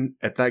green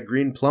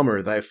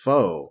plumber, thy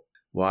foe.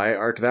 Why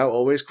art thou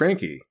always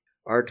cranky?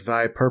 Art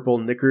thy purple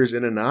knickers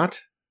in a knot?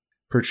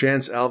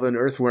 Perchance Alvin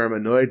Earthworm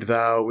annoyed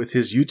thou with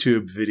his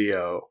YouTube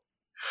video.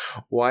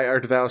 Why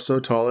art thou so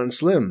tall and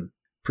slim?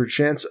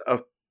 Perchance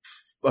a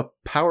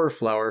power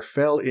flower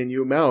fell in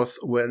you mouth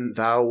when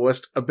thou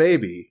wast a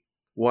baby.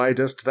 Why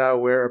dost thou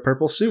wear a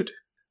purple suit?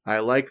 I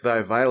like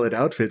thy violet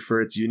outfit for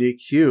its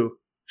unique hue.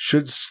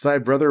 Shouldst thy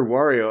brother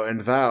Wario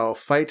and thou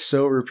fight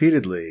so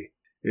repeatedly?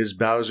 Is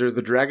Bowser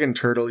the Dragon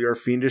Turtle your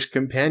fiendish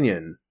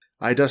companion?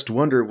 I dost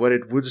wonder what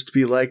it wouldst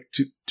be like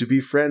to be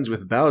friends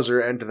with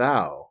Bowser and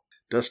thou.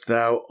 Dost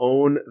thou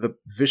own the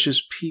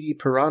vicious Petey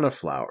Piranha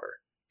Flower?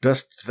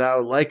 Dost thou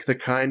like the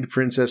kind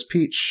Princess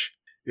Peach?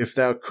 If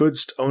thou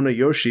couldst own a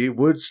Yoshi,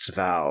 wouldst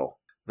thou?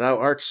 Thou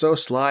art so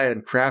sly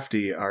and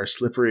crafty, our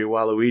slippery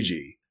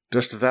Waluigi.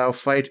 Dost thou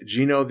fight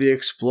Geno the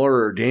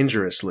Explorer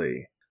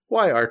dangerously?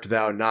 Why art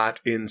thou not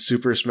in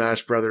Super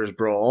Smash Bros.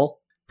 Brawl?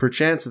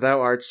 Perchance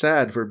thou art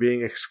sad for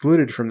being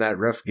excluded from that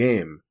rough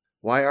game.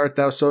 Why art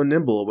thou so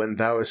nimble when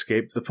thou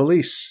escape the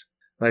police?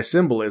 Thy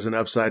symbol is an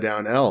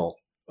upside-down L.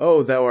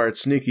 Oh, thou art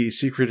sneaky,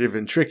 secretive,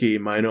 and tricky,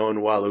 mine own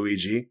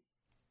Waluigi.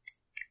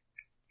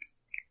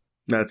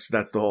 That's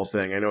the whole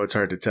thing. I know it's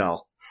hard to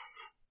tell.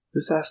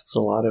 This asks a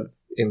lot of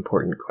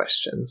important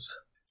questions.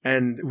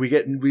 And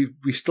we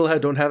still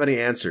don't have any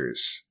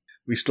answers.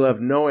 We still have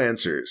no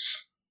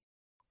answers.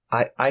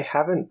 I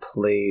haven't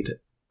played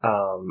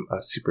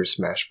Super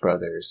Smash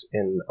Brothers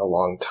in a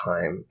long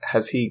time.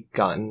 Has he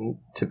gotten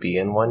to be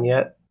in one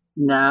yet?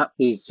 No,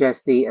 he's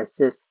just the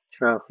assist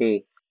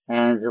trophy.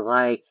 And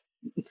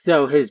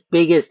so his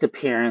biggest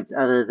appearance,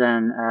 other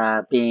than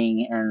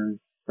being in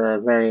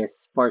the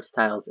various sports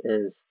titles,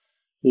 is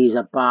he's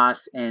a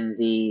boss in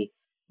the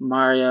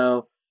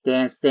Mario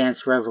Dance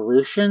Dance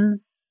Revolution.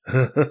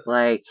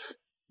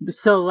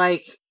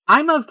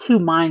 I'm of two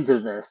minds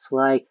of this.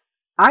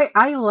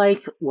 I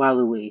like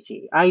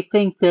Waluigi. I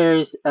think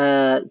there's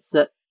a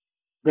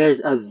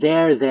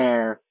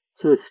there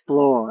to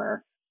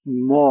explore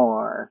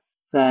more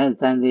than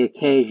the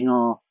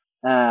occasional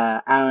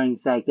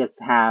outings that gets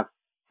to have.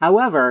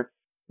 However,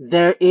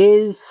 there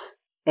is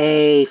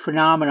a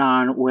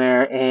phenomenon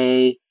where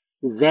a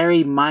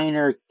very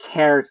minor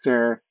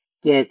character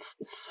gets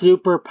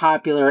super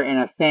popular in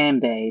a fan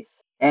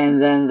base,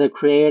 and then the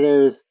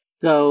creators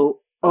go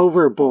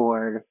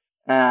overboard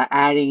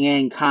adding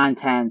in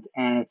content,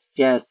 and it's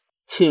just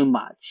too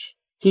much.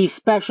 He's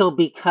special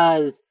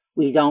because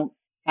we don't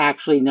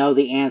actually know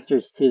the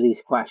answers to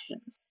these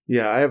questions.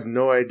 Yeah, I have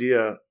no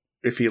idea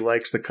if he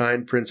likes the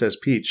kind Princess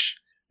Peach,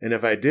 and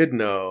if I did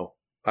know,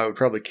 I would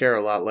probably care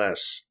a lot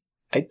less.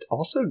 I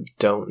also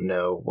don't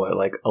know what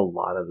a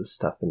lot of the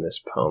stuff in this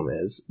poem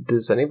is.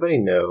 Does anybody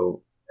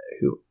know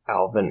who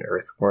Alvin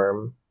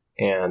Earthworm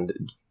and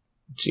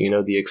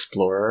Geno the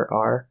Explorer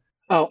are?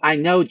 Oh, I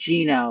know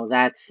Geno.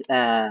 That's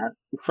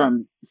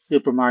from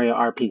Super Mario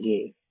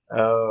RPG.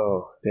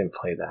 Oh, didn't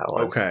play that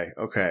one.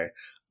 Okay.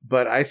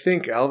 But I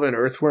think Alvin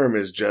Earthworm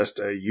is just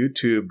a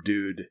YouTube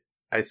dude.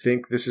 I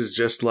think this is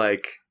just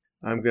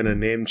I'm going to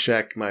name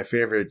check my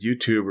favorite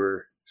YouTuber.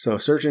 So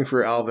searching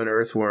for Alvin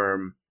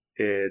Earthworm,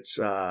 it's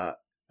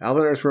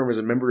Alvin Earthworm is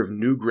a member of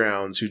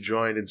Newgrounds who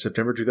joined in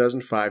September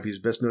 2005. He's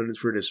best known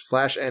for his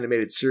Flash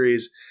animated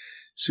series,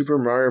 Super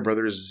Mario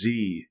Bros.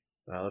 Z.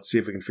 Let's see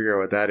if we can figure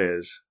out what that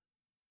is.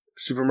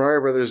 Super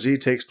Mario Bros. Z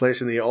takes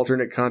place in the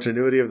alternate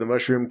continuity of the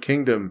Mushroom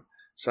Kingdom.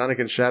 Sonic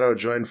and Shadow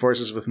join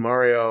forces with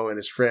Mario and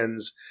his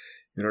friends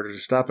in order to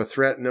stop a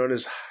threat known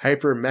as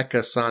Hyper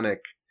Mecha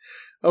Sonic.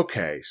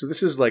 Okay, so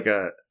this is like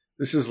a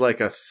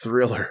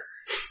thriller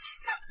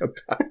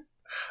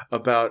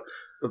about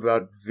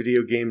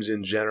video games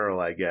in general,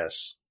 I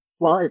guess.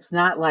 Well, it's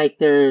not like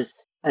there's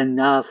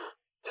enough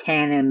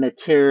canon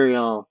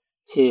material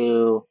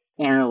to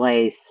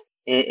interlace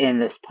in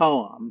this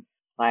poem.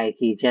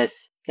 You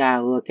just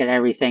gotta look at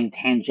everything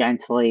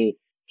tangentially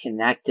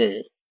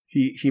connected.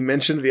 He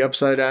mentioned the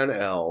upside down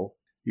L.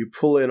 You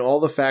pull in all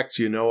the facts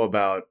you know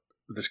about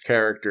this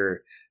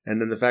character, and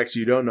then the facts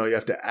you don't know you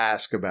have to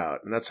ask about,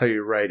 and that's how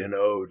you write an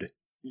ode.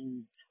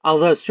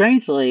 Although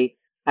strangely,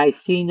 I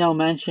see no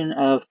mention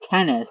of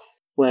tennis,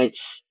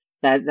 which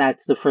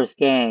that's the first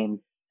game,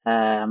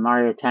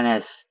 Mario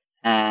Tennis,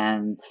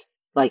 and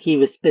like he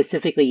was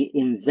specifically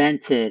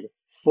invented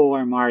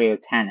for Mario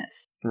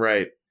Tennis.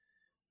 Right.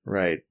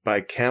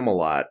 By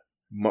Camelot.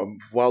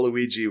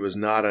 Waluigi was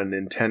not a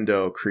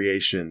Nintendo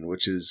creation,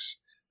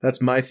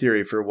 that's my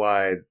theory for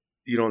why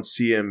you don't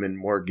see him in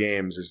more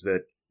games, is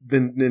that the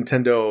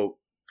Nintendo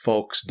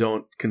folks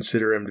don't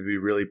consider him to be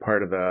really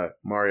part of the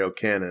Mario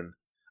canon.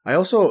 I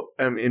also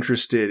am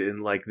interested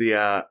in like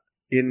the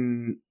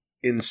in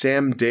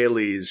Sam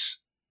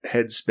Daly's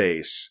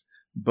headspace,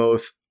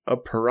 both a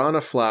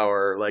piranha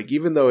flower, like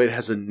even though it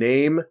has a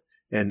name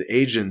and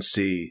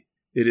agency,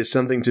 it is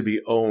something to be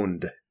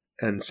owned.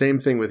 And same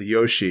thing with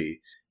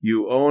Yoshi.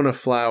 You own a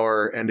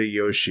flower and a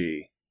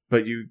Yoshi,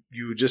 but you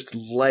just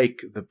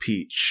like the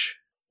peach.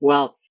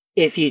 Well,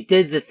 if you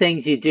did the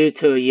things you do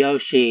to a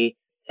Yoshi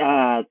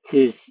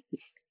to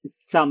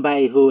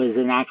somebody who is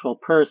an actual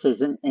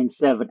person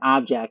instead of an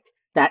object,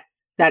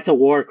 that's a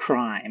war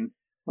crime.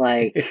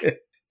 Like,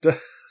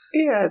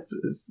 yeah,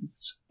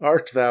 it's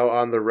art thou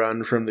on the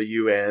run from the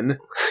UN?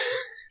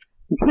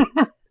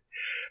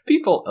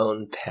 People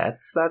own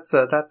pets. That's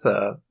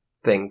a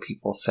thing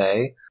people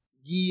say.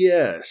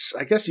 Yes,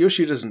 I guess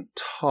Yoshi doesn't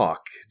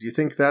talk. Do you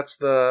think that's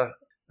the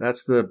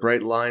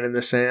bright line in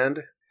the sand?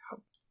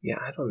 Yeah,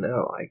 I don't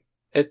know. Like,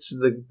 it's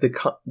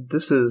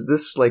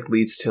this like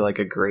leads to like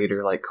a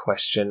greater like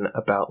question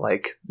about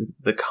like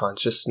the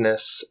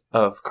consciousness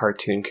of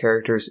cartoon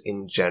characters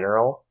in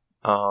general.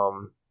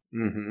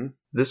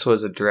 This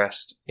was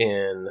addressed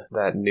in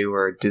that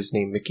newer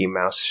Disney Mickey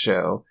Mouse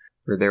show,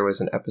 where there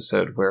was an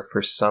episode where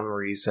for some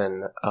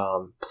reason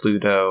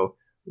Pluto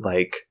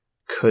like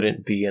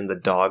couldn't be in the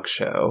dog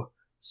show,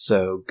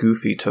 so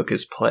Goofy took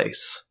his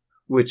place,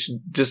 which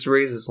just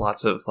raises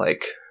lots of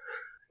like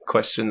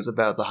questions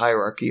about the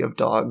hierarchy of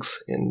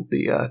dogs in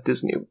the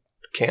Disney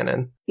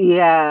canon.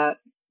 Yeah,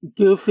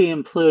 Goofy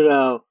and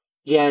Pluto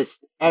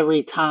just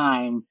every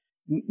time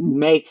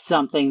make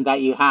something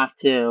that you have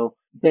to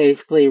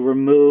basically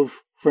remove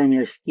from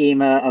your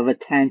schema of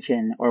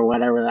attention or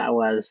whatever that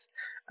was.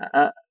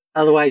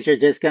 Otherwise, you're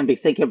just going to be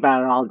thinking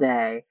about it all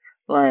day.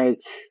 Like,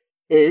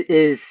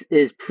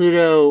 is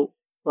Pluto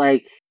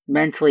like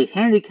mentally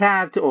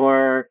handicapped,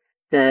 or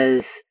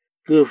does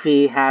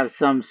Goofy have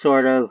some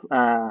sort of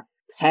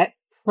pet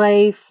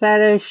play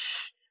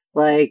fetish?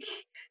 Like,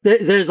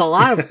 there's a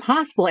lot of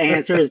possible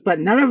answers, but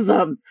none of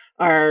them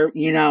are,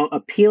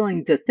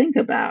 appealing to think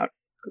about.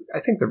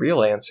 I think the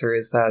real answer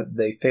is that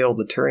they failed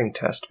the Turing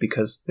test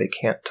because they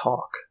can't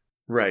talk.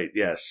 Right,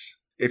 yes.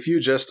 If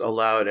you just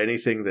allowed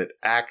anything that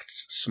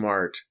acts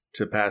smart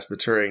to pass the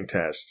Turing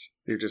test,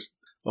 you're just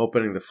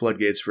opening the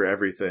floodgates for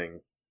everything.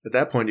 At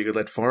that point, you could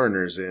let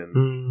foreigners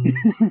in.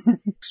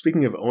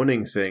 Speaking of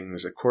owning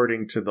things,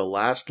 according to the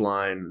last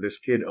line, this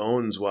kid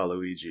owns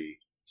Waluigi.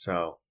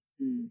 So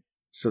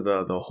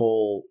the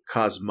whole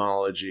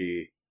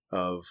cosmology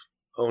of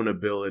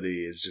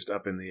ownability is just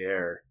up in the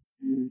air.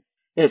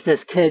 If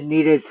this kid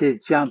needed to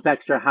jump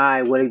extra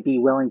high, would he be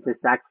willing to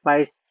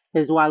sacrifice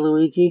his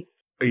Waluigi?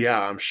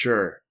 Yeah, I'm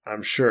sure.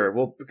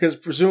 Well, because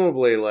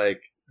presumably,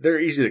 like, they're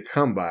easy to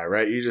come by,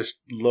 right? You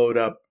just load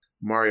up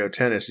Mario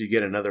Tennis, you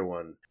get another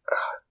one.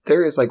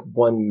 There is like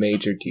one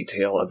major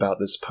detail about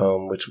this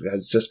poem which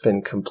has just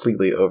been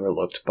completely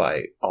overlooked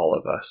by all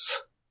of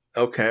us.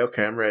 Okay,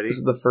 I'm ready. This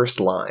is the first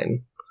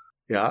line.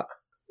 Yeah.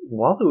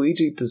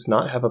 Waluigi does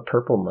not have a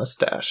purple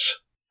mustache.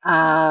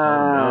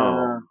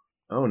 Oh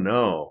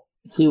no.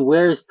 He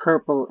wears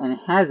purple and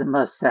has a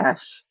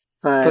mustache,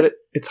 but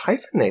it's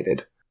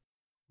hyphenated.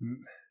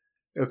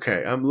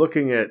 Okay, I'm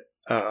looking at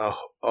a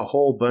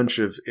whole bunch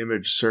of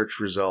image search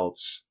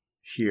results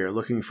here,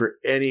 looking for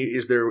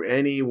is there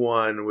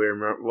anyone where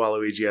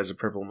Waluigi has a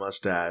purple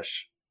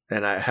mustache?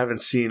 And I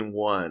haven't seen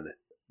one.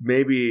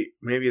 Maybe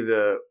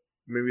the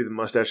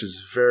mustache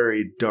is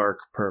very dark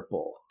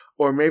purple.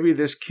 Or maybe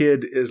this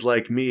kid is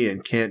like me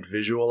and can't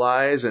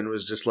visualize and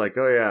was just like,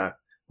 oh yeah,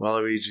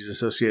 Waluigi's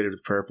associated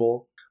with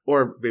purple.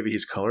 Or maybe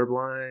he's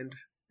colorblind.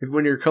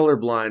 When you're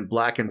colorblind,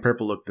 black and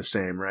purple look the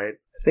same, right?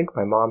 I think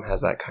my mom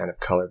has that kind of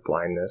color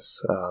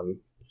blindness.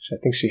 I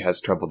think she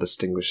has trouble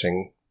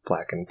distinguishing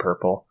black and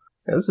purple.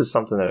 And this is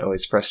something that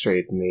always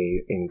frustrated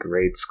me in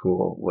grade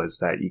school, was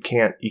that you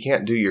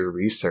can't do your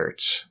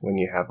research when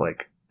you have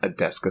like a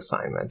desk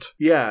assignment.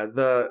 Yeah,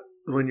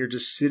 when you're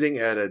just sitting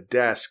at a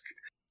desk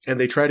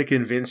and they try to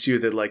convince you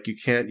that like you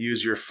can't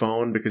use your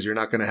phone because you're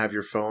not going to have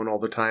your phone all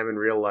the time in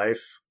real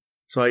life.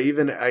 So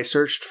I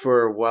searched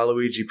for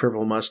Waluigi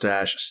purple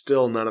mustache.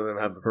 Still none of them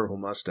have a purple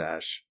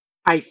mustache.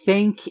 I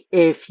think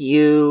if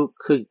you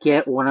could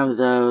get one of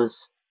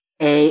those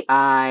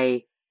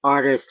AI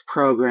artist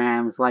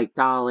programs like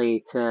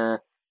DALL-E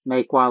to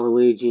make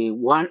Waluigi,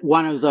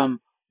 one of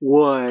them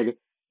would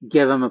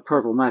give him a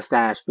purple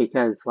mustache,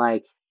 because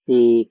like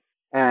the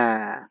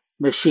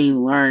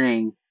machine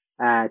learning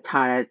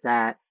taught it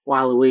that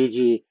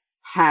Waluigi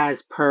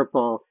has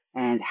purple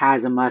and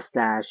has a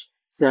mustache,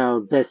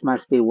 so this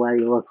must be what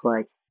he looks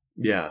like.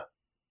 Yeah,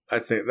 I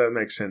think that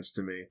makes sense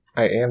to me.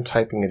 I am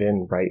typing it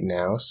in right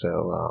now,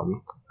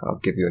 so I'll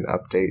give you an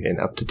update in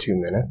up to 2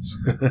 minutes.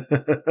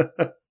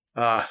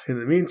 In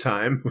the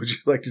meantime, would you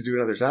like to do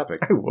another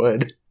topic? I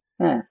would.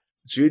 Yeah.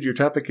 Jude, your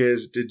topic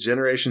is, did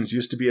generations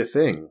used to be a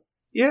thing?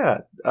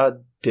 Yeah,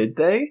 did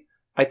they?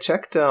 I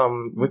checked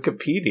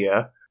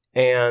Wikipedia,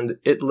 and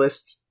it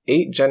lists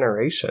 8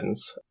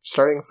 generations.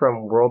 Starting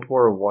from World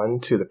War I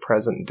to the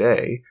present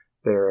day,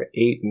 there are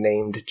 8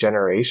 named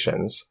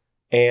generations.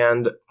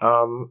 And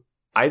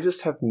I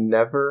just have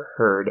never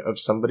heard of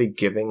somebody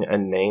giving a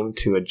name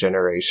to a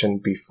generation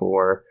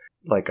before,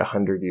 like,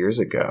 100 years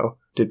ago.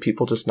 Did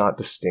people just not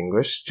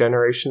distinguish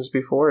generations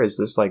before? Is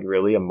this, like,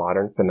 really a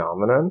modern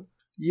phenomenon?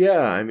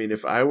 Yeah, I mean,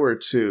 if I were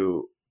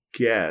to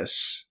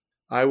guess,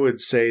 I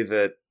would say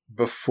that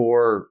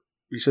before,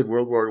 you said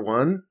World War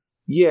One?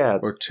 Yeah.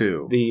 Or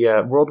two?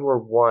 The World War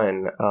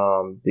One,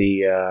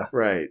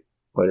 right.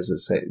 What does it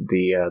say?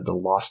 The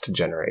Lost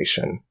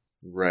Generation.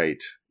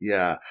 Right.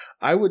 Yeah.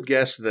 I would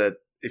guess that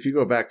if you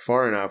go back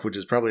far enough, which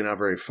is probably not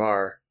very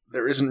far,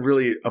 there isn't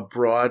really a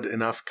broad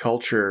enough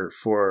culture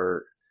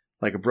for,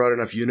 like a broad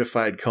enough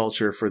unified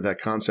culture for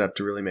that concept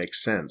to really make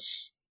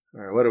sense.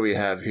 All right, what do we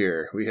have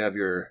here? We have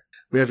your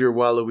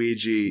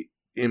Waluigi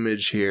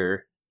image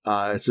here.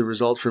 It's a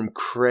result from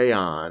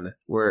Crayon,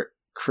 where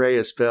Cray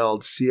is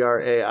spelled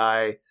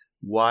Craiyon,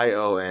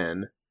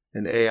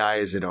 and AI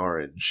is in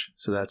orange.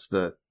 So that's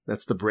the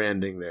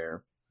branding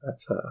there.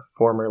 That's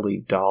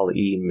formerly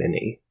DALL-E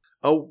Mini.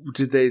 Oh,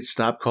 did they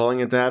stop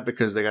calling it that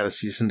because they got a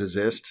cease and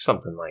desist?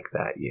 Something like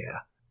that, yeah.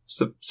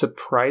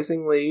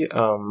 Surprisingly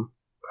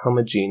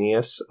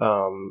homogeneous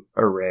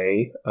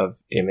array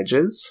of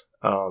images.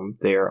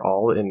 They are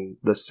all in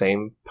the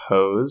same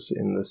pose,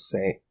 in the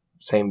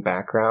same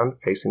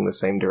background, facing the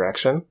same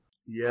direction.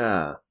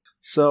 Yeah.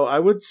 So I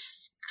would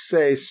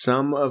say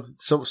some of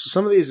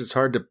these, it's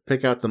hard to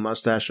pick out the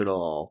mustache at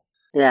all.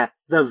 Yeah,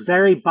 the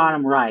very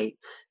bottom right,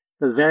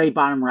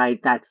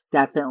 that's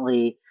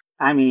definitely,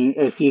 I mean,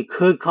 if you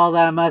could call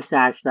that a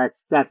mustache,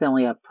 that's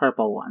definitely a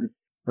purple one.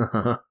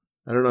 I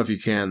don't know if you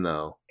can,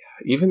 though.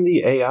 Even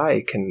the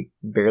AI can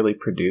barely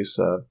produce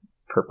a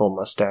purple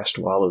mustached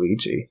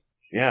Waluigi.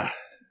 Yeah.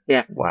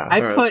 Yeah. Wow.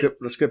 All right,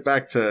 let's get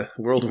back to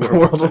World War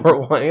World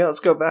War One. Yeah, let's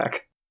go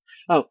back.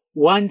 Oh,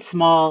 one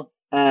small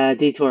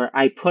detour.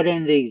 I put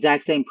in the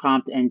exact same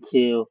prompt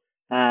into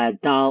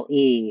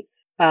DALL-E.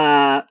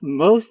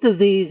 Most of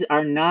these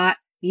are not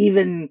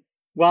even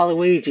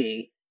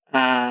Waluigi.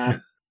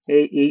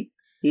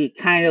 He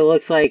kind of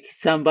looks like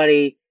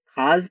somebody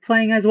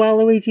cosplaying as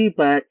Waluigi,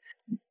 but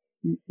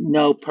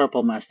no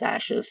purple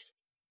mustaches.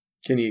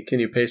 Can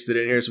you paste it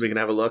in here so we can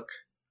have a look?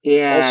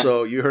 Yeah.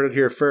 Also, you heard it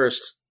here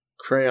first.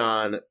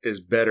 Crayon is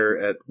better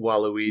at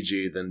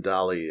Waluigi than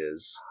DALL-E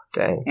is.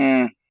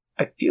 Dang.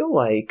 I feel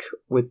like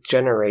with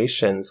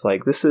generations,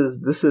 like this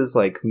is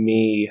like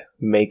me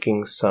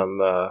making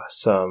some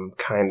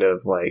kind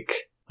of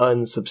like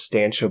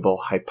unsubstantiable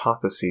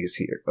hypotheses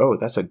here. Oh,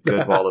 that's a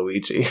good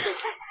Waluigi.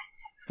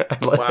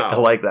 I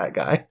like that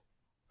guy.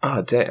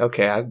 Oh, dang.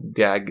 Okay, I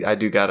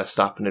do gotta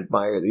stop and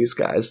admire these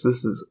guys.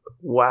 This is,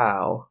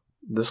 wow.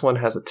 This one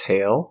has a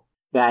tail.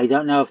 Yeah, I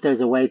don't know if there's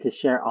a way to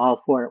share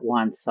all 4 at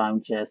once, so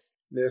I'm just...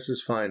 This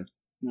is fine.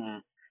 Yeah.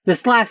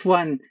 This last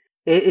one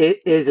it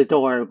is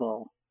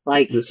adorable.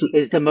 Like, this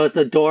is the most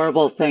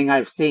adorable thing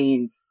I've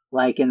seen,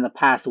 like, in the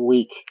past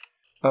week.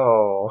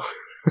 Oh.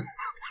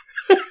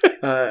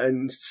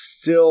 And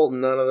still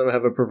none of them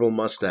have a purple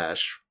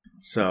mustache.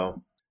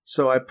 So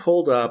I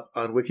pulled up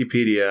on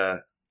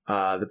Wikipedia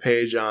the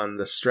page on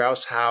the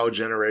Strauss-Howe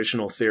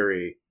generational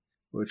theory,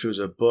 which was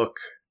a book,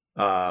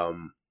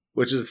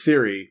 which is a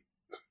theory,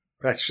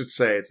 I should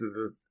say. It's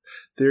the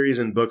theories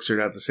and books are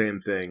not the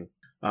same thing.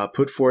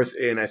 Put forth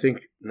in, I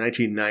think,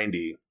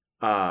 1990,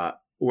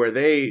 where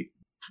they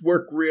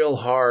work real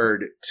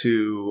hard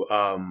to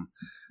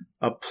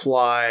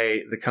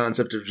apply the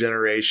concept of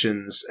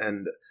generations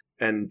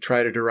and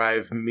try to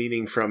derive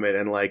meaning from it,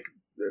 and like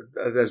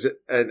as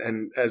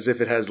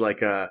if it has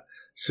like a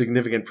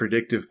significant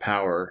predictive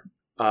power.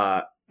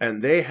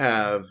 And they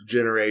have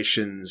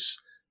generations.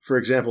 For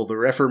example, the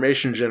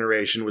Reformation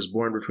generation was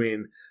born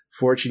between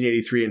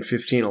 1483 and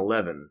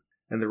 1511,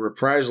 and the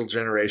Reprisal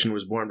generation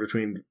was born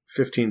between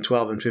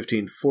 1512 and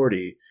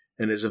 1540,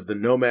 and is of the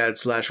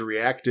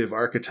nomad/reactive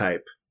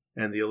archetype.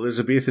 And the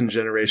Elizabethan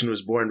generation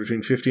was born between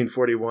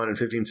 1541 and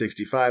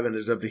 1565, and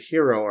is of the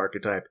hero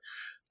archetype.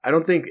 I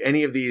don't think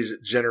any of these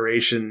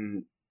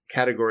generation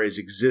categories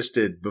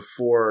existed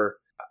before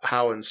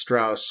Howe and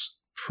Strauss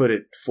put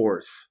it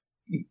forth.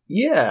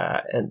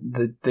 Yeah,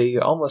 and they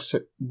almost,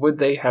 would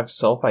they have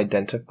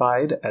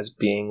self-identified as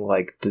being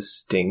like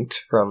distinct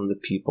from the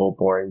people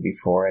born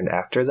before and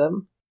after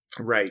them?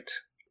 Right.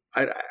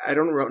 I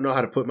don't know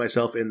how to put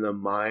myself in the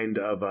mind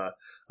of a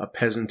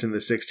peasant in the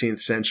 16th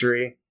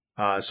century,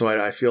 so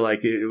I feel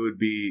like it would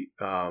be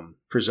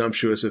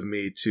presumptuous of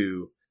me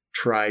to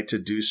try to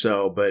do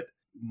so, but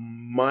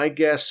my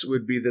guess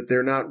would be that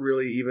they're not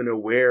really even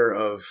aware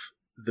of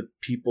the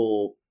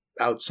people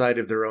outside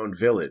of their own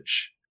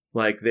village.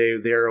 Like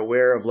they're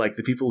aware of like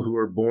the people who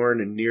were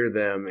born near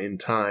them in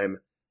time.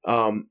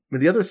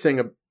 The other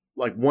thing,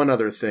 like one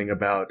other thing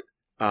about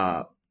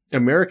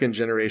American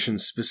generation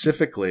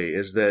specifically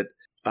is that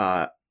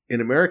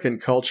in American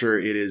culture,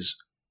 it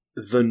is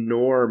the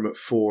norm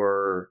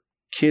for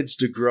kids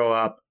to grow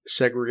up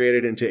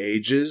segregated into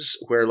ages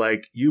where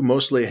like you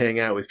mostly hang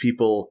out with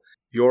people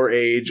your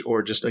age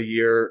or just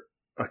a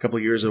couple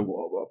of years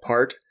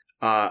apart.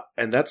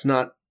 And that's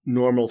not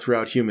normal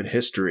throughout human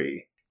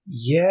history.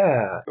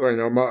 Yeah. Or in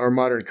our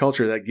modern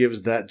culture, that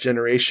gives that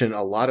generation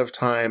a lot of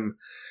time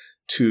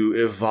to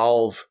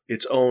evolve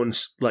its own,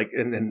 like,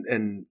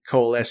 and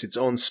coalesce its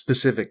own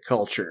specific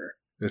culture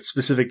that's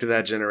specific to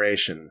that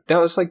generation. That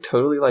was like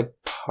totally like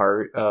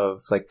part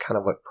of like kind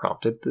of what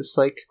prompted this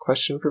like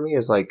question for me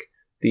is like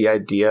the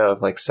idea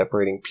of like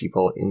separating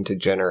people into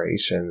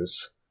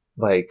generations.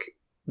 Like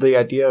the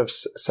idea of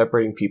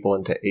separating people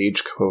into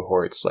age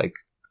cohorts like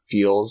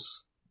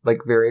feels like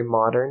very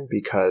modern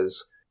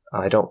because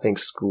I don't think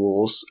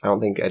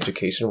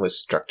education was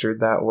structured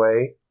that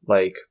way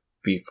like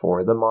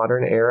before the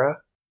modern era.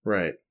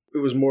 Right. It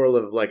was more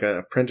of like an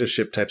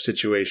apprenticeship type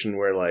situation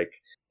where like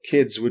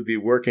kids would be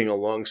working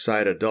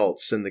alongside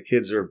adults and the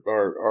kids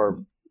are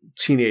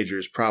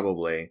teenagers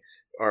probably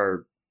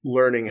are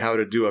learning how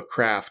to do a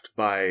craft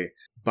by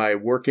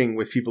working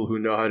with people who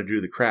know how to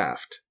do the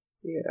craft.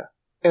 Yeah.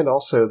 And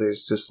also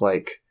there's just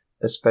like,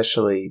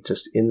 especially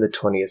just in the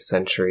 20th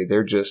century,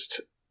 they're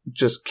just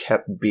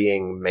kept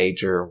being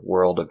major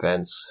world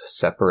events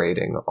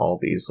separating all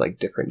these like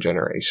different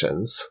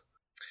generations.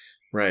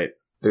 Right.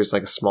 There's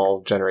like a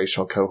small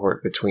generational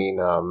cohort between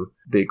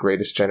the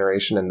greatest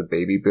generation and the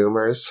baby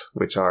boomers,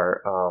 which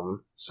are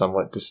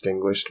somewhat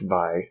distinguished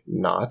by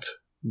not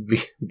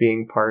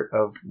being part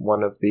of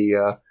one of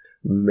the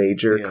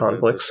major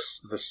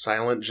conflicts. The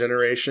silent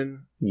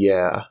generation?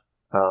 Yeah.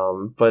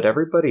 But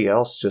everybody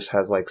else just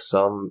has like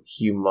some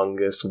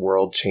humongous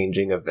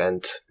world-changing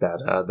event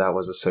that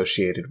was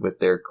associated with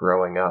their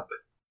growing up.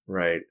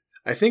 Right.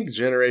 I think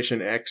Generation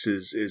X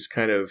is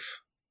kind of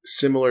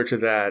similar to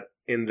that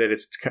in that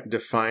it's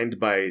defined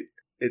by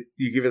it.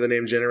 You give it the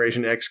name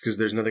Generation X because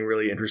there's nothing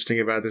really interesting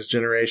about this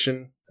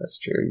generation. That's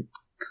true.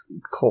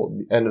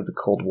 End of the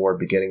Cold War,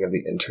 beginning of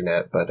the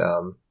internet, but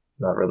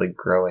not really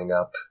growing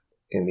up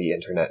in the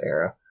internet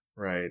era.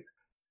 Right.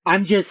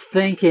 I'm just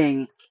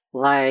thinking,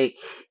 like,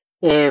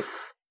 if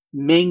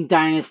Ming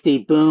Dynasty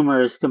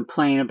boomers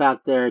complain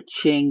about their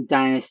Qing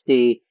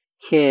Dynasty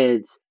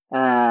kids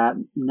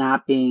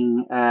not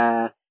being,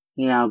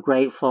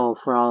 grateful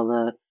for all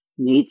the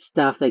neat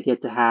stuff they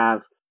get to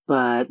have,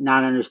 but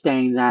not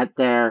understanding that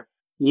their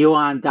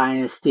Yuan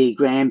Dynasty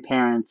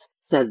grandparents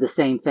said the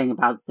same thing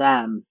about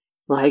them.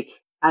 Like,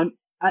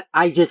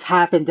 I just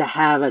happen to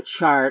have a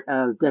chart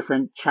of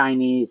different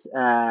Chinese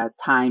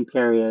time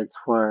periods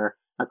for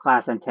a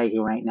class I'm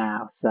taking right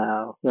now.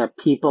 So, yeah,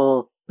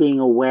 people being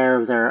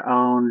aware of their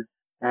own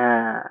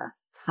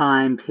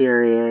time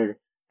period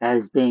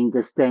as being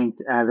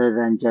distinct other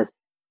than just,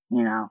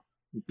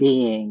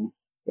 being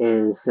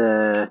is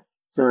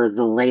sort of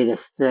the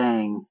latest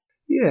thing.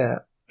 Yeah.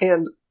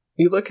 And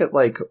you look at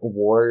like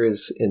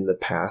wars in the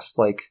past,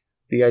 like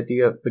the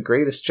idea of the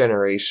greatest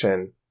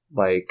generation,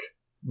 like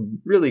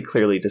really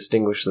clearly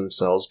distinguished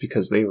themselves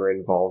because they were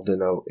involved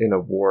in a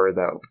war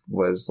that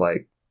was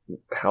like,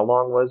 how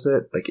long was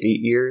it? Like 8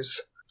 years?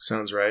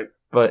 Sounds right.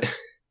 But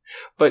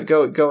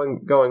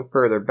going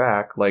further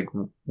back, like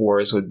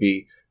wars would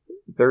be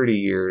 30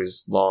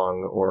 years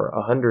long or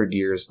 100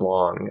 years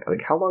long.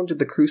 Like how long did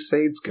the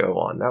Crusades go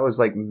on? That was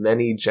like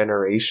many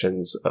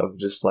generations of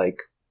just like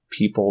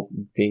people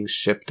being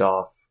shipped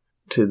off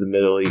to the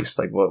Middle East.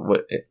 Like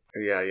what?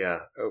 Yeah.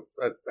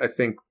 I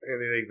think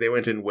they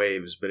went in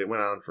waves, but it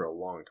went on for a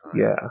long time.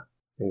 Yeah.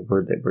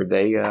 Were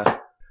they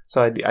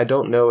so I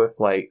don't know if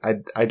like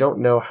I don't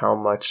know how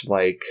much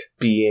like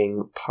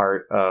being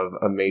part of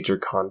a major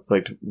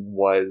conflict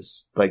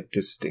was like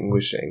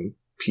distinguishing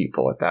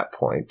people at that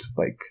point.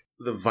 Like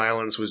the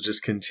violence was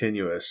just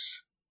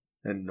continuous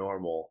and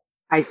normal.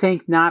 I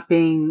think not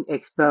being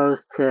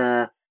exposed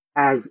to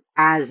as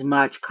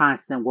much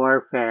constant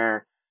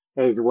warfare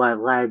is what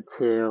led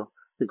to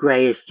the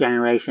greatest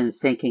generation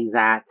thinking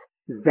that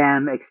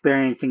them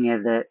experiencing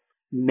it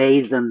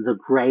made them the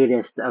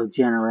greatest of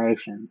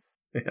generations.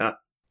 Yeah.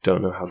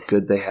 Don't know how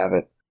good they have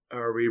it.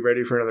 Are we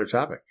ready for another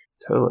topic?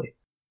 Totally.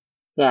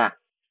 Yeah.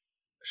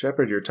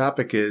 Shepard, your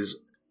topic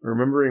is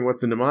remembering what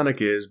the mnemonic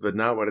is, but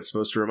not what it's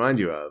supposed to remind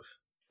you of.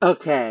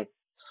 Okay.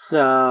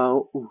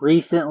 So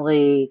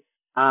recently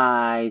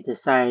I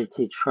decided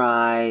to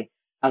try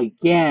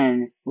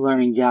again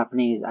learning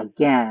Japanese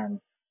again.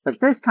 But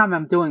this time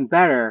I'm doing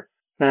better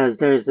because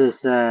there's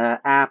this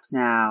app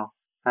now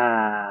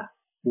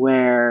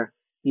where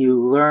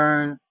you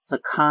learn the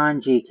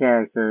kanji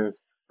characters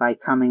by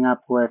coming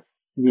up with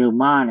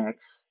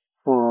mnemonics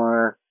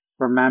for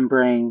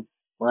remembering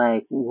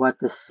like what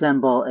the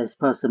symbol is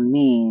supposed to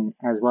mean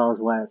as well as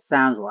what it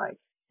sounds like.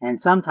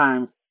 And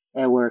sometimes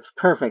it works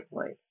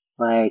perfectly.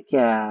 Like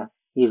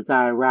you've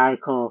got a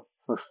radical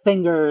for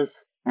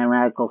fingers and a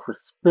radical for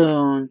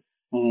spoon,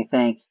 and you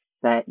think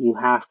that you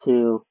have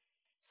to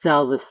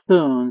sell the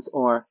spoons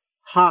or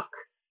hawk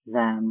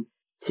them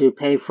to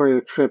pay for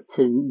your trip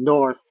to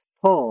North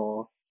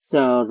pole.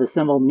 So the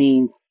symbol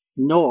means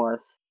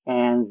north,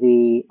 and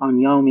the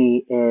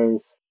onyomi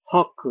is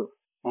hoku.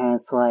 And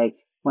it's like,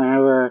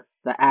 whenever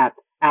the app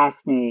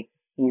asks me,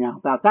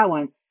 about that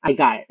one, I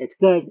got it. It's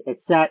good.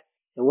 It's set.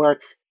 It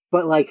works.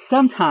 But like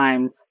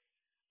sometimes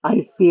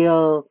I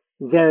feel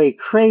very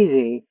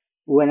crazy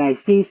when I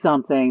see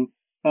something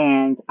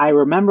and I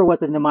remember what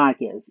the mnemonic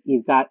is.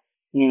 You've got,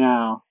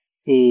 the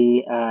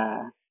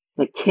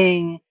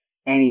king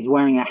and he's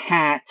wearing a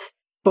hat.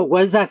 But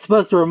what is that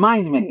supposed to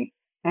remind me?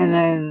 And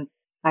then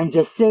I'm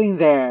just sitting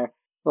there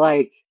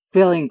like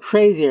feeling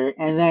crazier,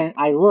 and then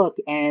I look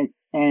and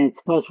it's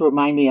supposed to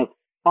remind me of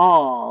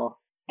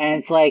all.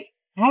 And it's like,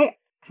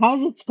 how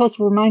is it supposed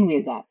to remind me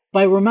of that?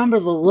 But I remember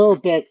the little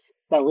bits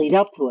that lead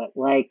up to it,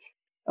 like,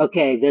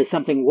 okay, there's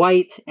something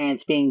white and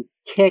it's being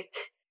kicked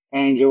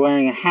and you're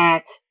wearing a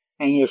hat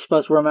and you're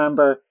supposed to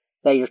remember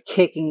that you're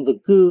kicking the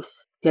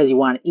goose because you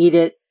want to eat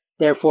it.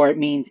 Therefore it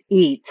means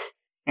eat.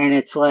 And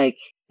it's like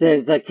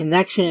the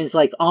connection is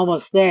like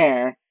almost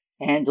there.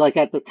 And like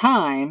at the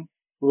time,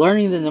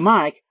 learning the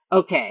mnemonic,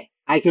 okay,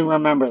 I can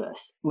remember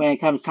this. When it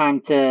comes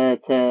time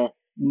to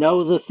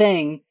know the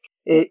thing,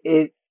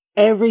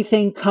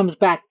 everything comes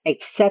back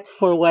except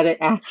for what it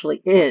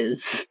actually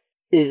is.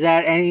 Is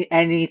that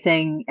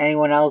anything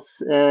anyone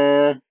else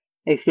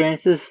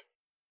experiences?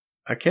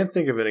 I can't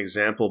think of an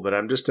example, but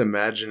I'm just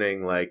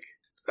imagining, like,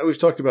 we've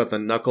talked about the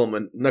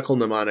knuckle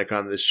mnemonic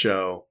on this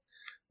show,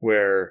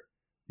 where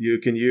you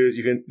can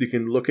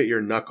look at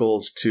your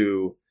knuckles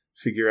to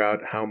figure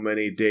out how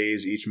many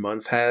days each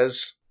month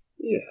has.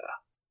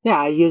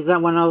 Yeah, I use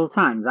that one all the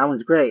time. That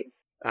one's great.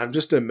 I'm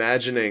just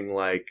imagining,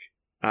 like,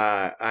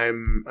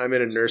 I'm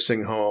in a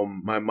nursing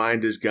home, my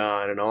mind is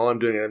gone, and all I'm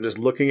doing is I'm just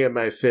looking at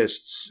my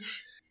fists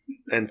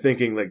and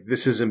thinking, like,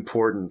 this is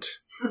important.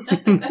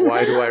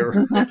 Why do I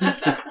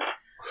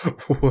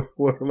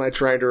what am I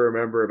trying to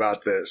remember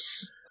about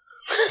this?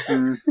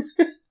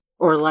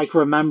 Or like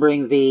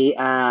remembering if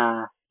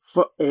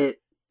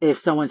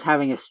someone's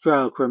having a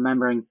stroke,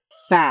 remembering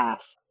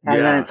fast.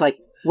 And then it's like,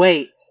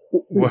 wait.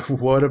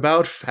 What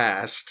about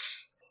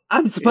fast?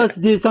 I'm supposed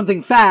to do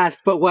something fast,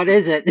 but what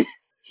is it?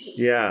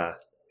 Yeah.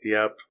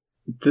 Yep.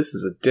 This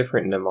is a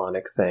different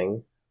mnemonic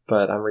thing,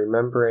 but I'm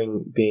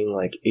remembering being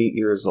like 8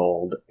 years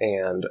old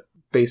and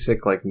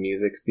basic like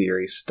music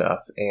theory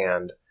stuff,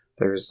 and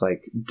there's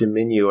like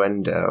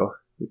diminuendo,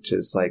 which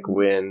is like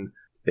when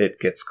it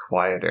gets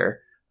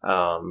quieter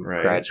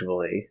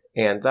gradually.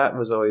 And that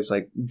was always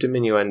like,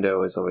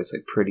 diminuendo is always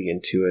like pretty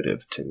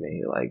intuitive to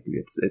me. Like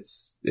it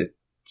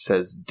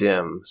says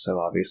dim, so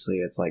obviously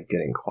it's like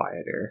getting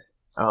quieter.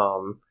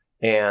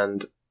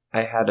 And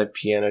I had a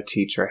piano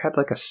teacher. I had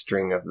like a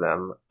string of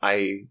them.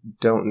 I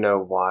don't know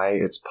why.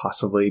 It's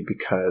possibly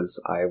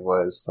because I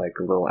was like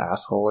a little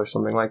asshole or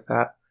something like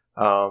that.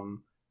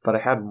 But I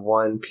had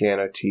one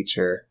piano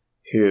teacher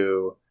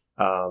who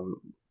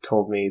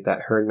told me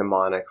that her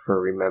mnemonic for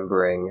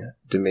remembering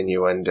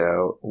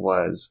diminuendo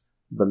was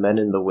the men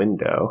in the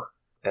window,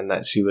 and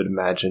that she would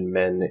imagine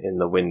men in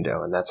the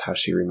window, and that's how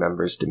she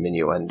remembers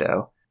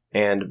diminuendo.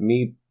 And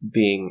me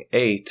being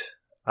 8,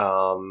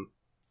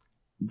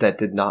 that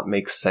did not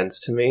make sense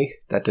to me.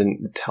 That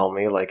didn't tell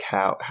me like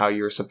how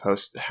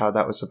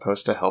that was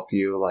supposed to help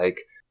you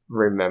like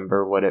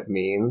remember what it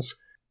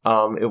means.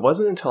 It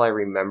wasn't until I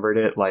remembered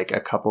it like a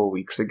couple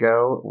weeks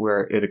ago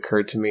where it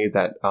occurred to me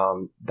that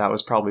that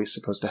was probably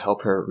supposed to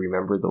help her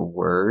remember the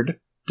word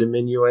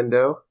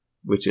diminuendo,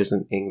 which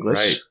isn't English.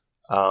 Right.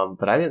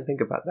 But I didn't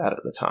think about that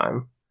at the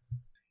time.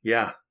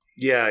 Yeah.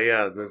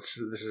 This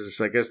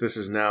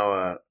is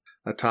now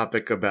a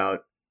topic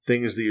about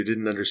things that you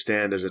didn't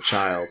understand as a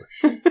child.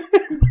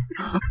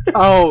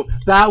 Oh,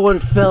 that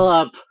would fill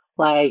up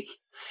like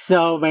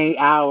so many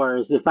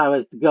hours if I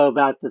was to go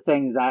about the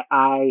things that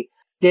I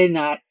did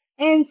not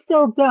and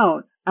still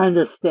don't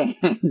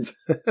understand.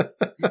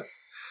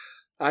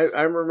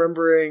 I'm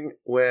remembering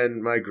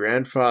when my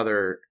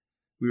grandfather,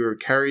 we were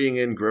carrying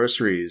in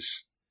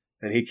groceries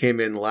and he came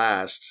in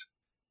last,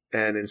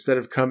 and instead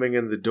of coming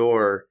in the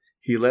door,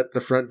 he let the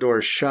front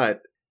door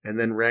shut and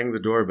then rang the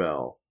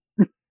doorbell.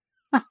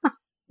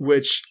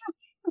 Which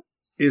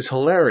is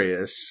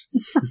hilarious.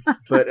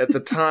 But at the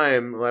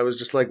time, I was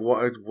just like,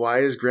 why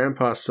is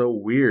Grandpa so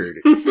weird?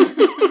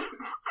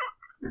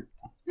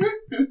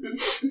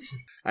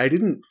 I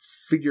didn't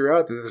figure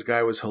out that this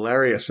guy was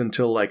hilarious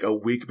until like a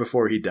week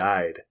before he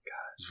died.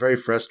 God, it's very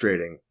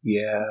frustrating.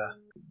 Yeah.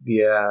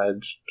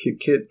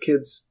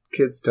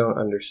 Kids don't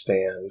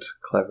understand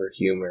clever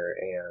humor,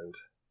 and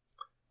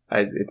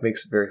it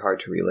makes it very hard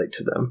to relate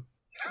to them.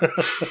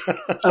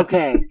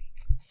 Okay,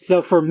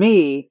 so for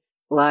me,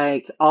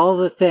 like all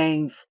the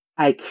things,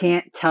 I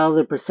can't tell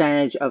the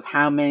percentage of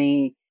how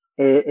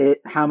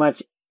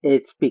much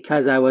it's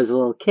because I was a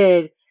little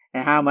kid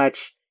and how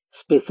much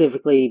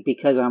specifically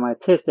because I'm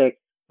autistic.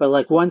 But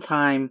like one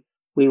time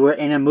we were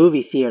in a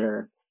movie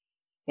theater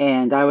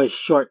and I was a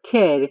short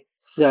kid,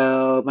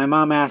 so my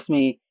mom asked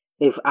me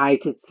if I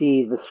could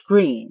see the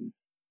screen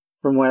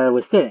from where I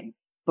was sitting.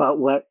 But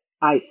what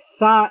I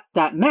thought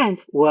that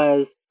meant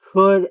was,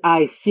 could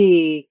I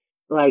see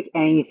like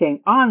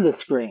anything on the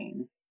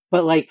screen,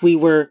 but like we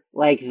were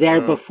like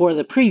there before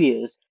the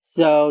previews,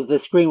 so the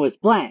screen was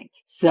blank.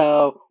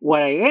 So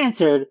what I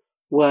answered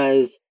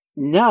was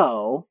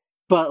no,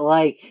 but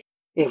like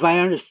if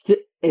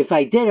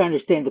I did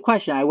understand the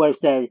question, I would have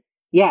said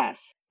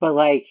yes. But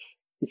like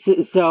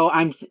so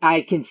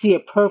I can see a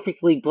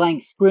perfectly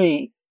blank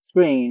screen,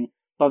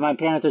 but my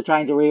parents are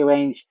trying to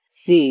rearrange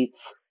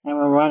seats and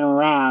we're running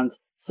around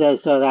so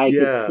that I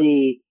could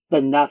see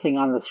the nothing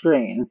on the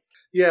screen.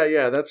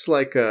 Yeah, that's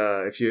like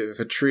if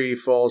a tree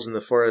falls in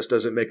the forest,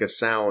 doesn't make a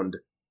sound.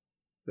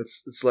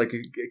 It's like,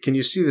 can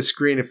you see the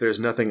screen if there's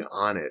nothing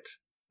on it?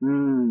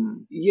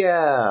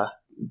 Yeah,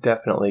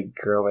 definitely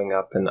growing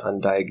up an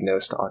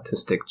undiagnosed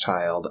autistic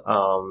child.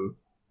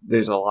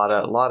 There's a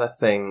lot of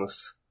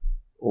things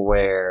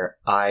where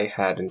I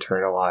had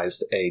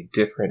internalized a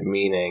different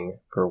meaning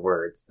for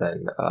words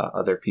than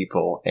other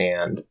people,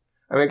 and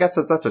I mean, I guess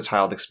that's a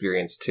child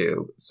experience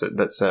too.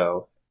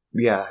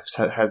 Yeah,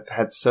 I've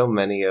had so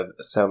many of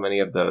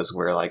those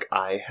where like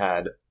I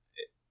had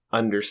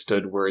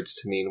understood words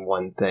to mean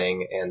one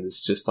thing, and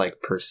it's just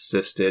like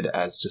persisted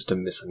as just a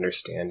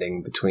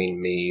misunderstanding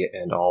between me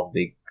and all of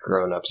the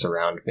grown-ups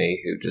around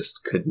me who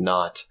just could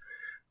not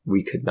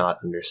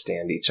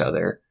understand each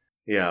other.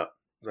 Yeah,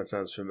 that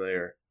sounds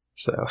familiar.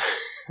 So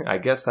I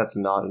guess that's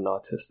not an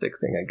autistic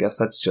thing. I guess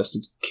that's just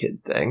a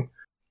kid thing.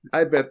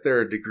 I bet there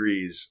are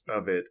degrees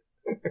of it.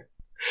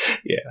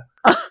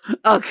 Yeah.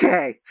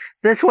 Okay.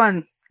 This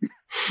one,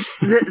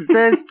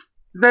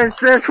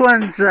 this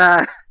one's,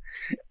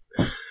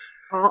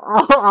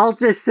 I'll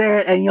just say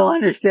it and you'll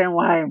understand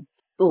why I'm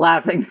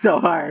laughing so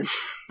hard.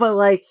 But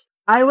like,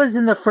 I was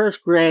in the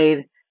first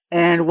grade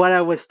and what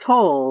I was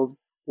told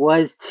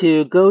was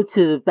to go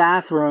to the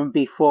bathroom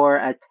before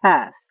a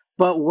test.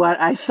 But what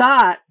I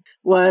thought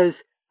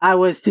was I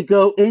was to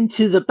go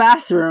into the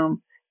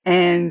bathroom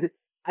and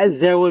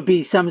there would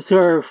be some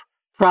sort of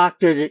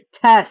proctored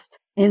test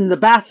in the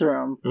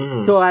bathroom.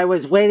 So I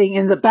was waiting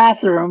in the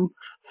bathroom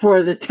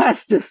for the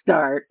test to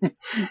start,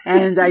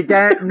 and I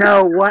didn't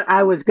know what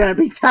I was going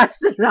to be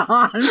tested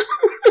on.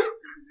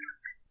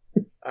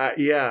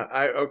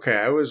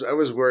 I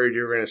was worried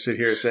you were going to sit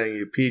here saying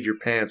you peed your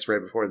pants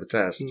right before the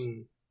test.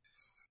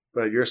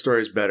 But your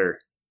story's better.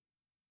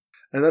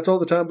 And that's all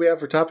the time we have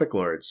for Topic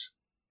Lords.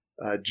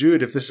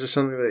 Jude, if this is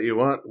something that you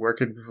want, where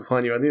can people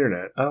find you on the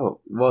internet?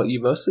 Oh, well,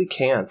 you mostly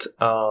can't.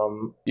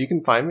 You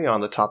can find me on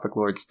the Topic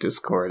Lords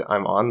Discord.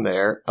 I'm on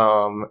there.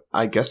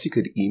 I guess you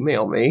could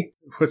email me.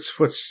 What's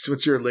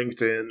your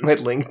LinkedIn? My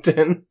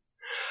LinkedIn?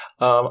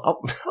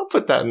 I'll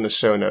put that in the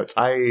show notes.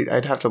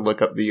 I'd have to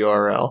look up the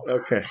URL.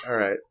 Okay, all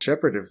right.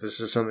 Shepard, if this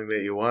is something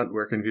that you want,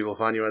 where can people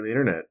find you on the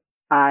internet?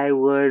 I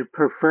would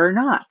prefer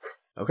not.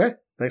 Okay,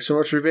 thanks so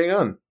much for being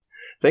on.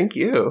 Thank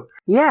you.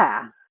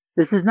 Yeah,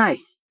 this is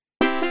nice.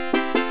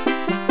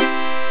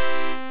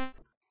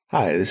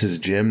 Hi, this is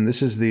Jim.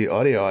 This is the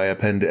audio I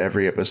append to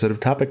every episode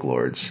of Topic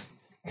Lords.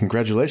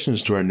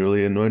 Congratulations to our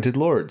newly anointed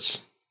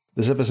lords.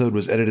 This episode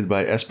was edited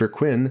by Esper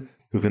Quinn,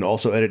 who can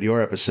also edit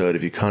your episode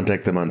if you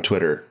contact them on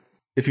Twitter.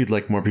 If you'd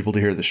like more people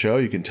to hear the show,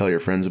 you can tell your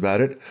friends about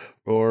it,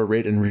 or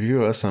rate and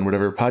review us on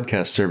whatever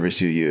podcast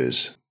service you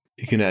use.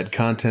 You can add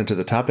content to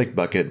the Topic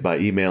Bucket by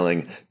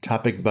emailing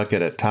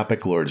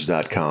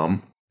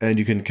topicbucket@topiclords.com, and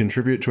you can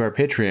contribute to our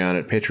Patreon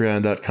at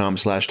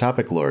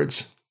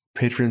patreon.com/topiclords.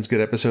 Patrons get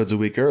episodes a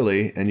week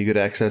early, and you get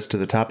access to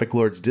the Topic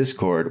Lords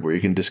Discord, where you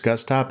can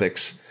discuss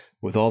topics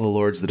with all the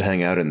lords that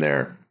hang out in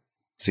there.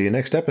 See you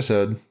next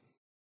episode.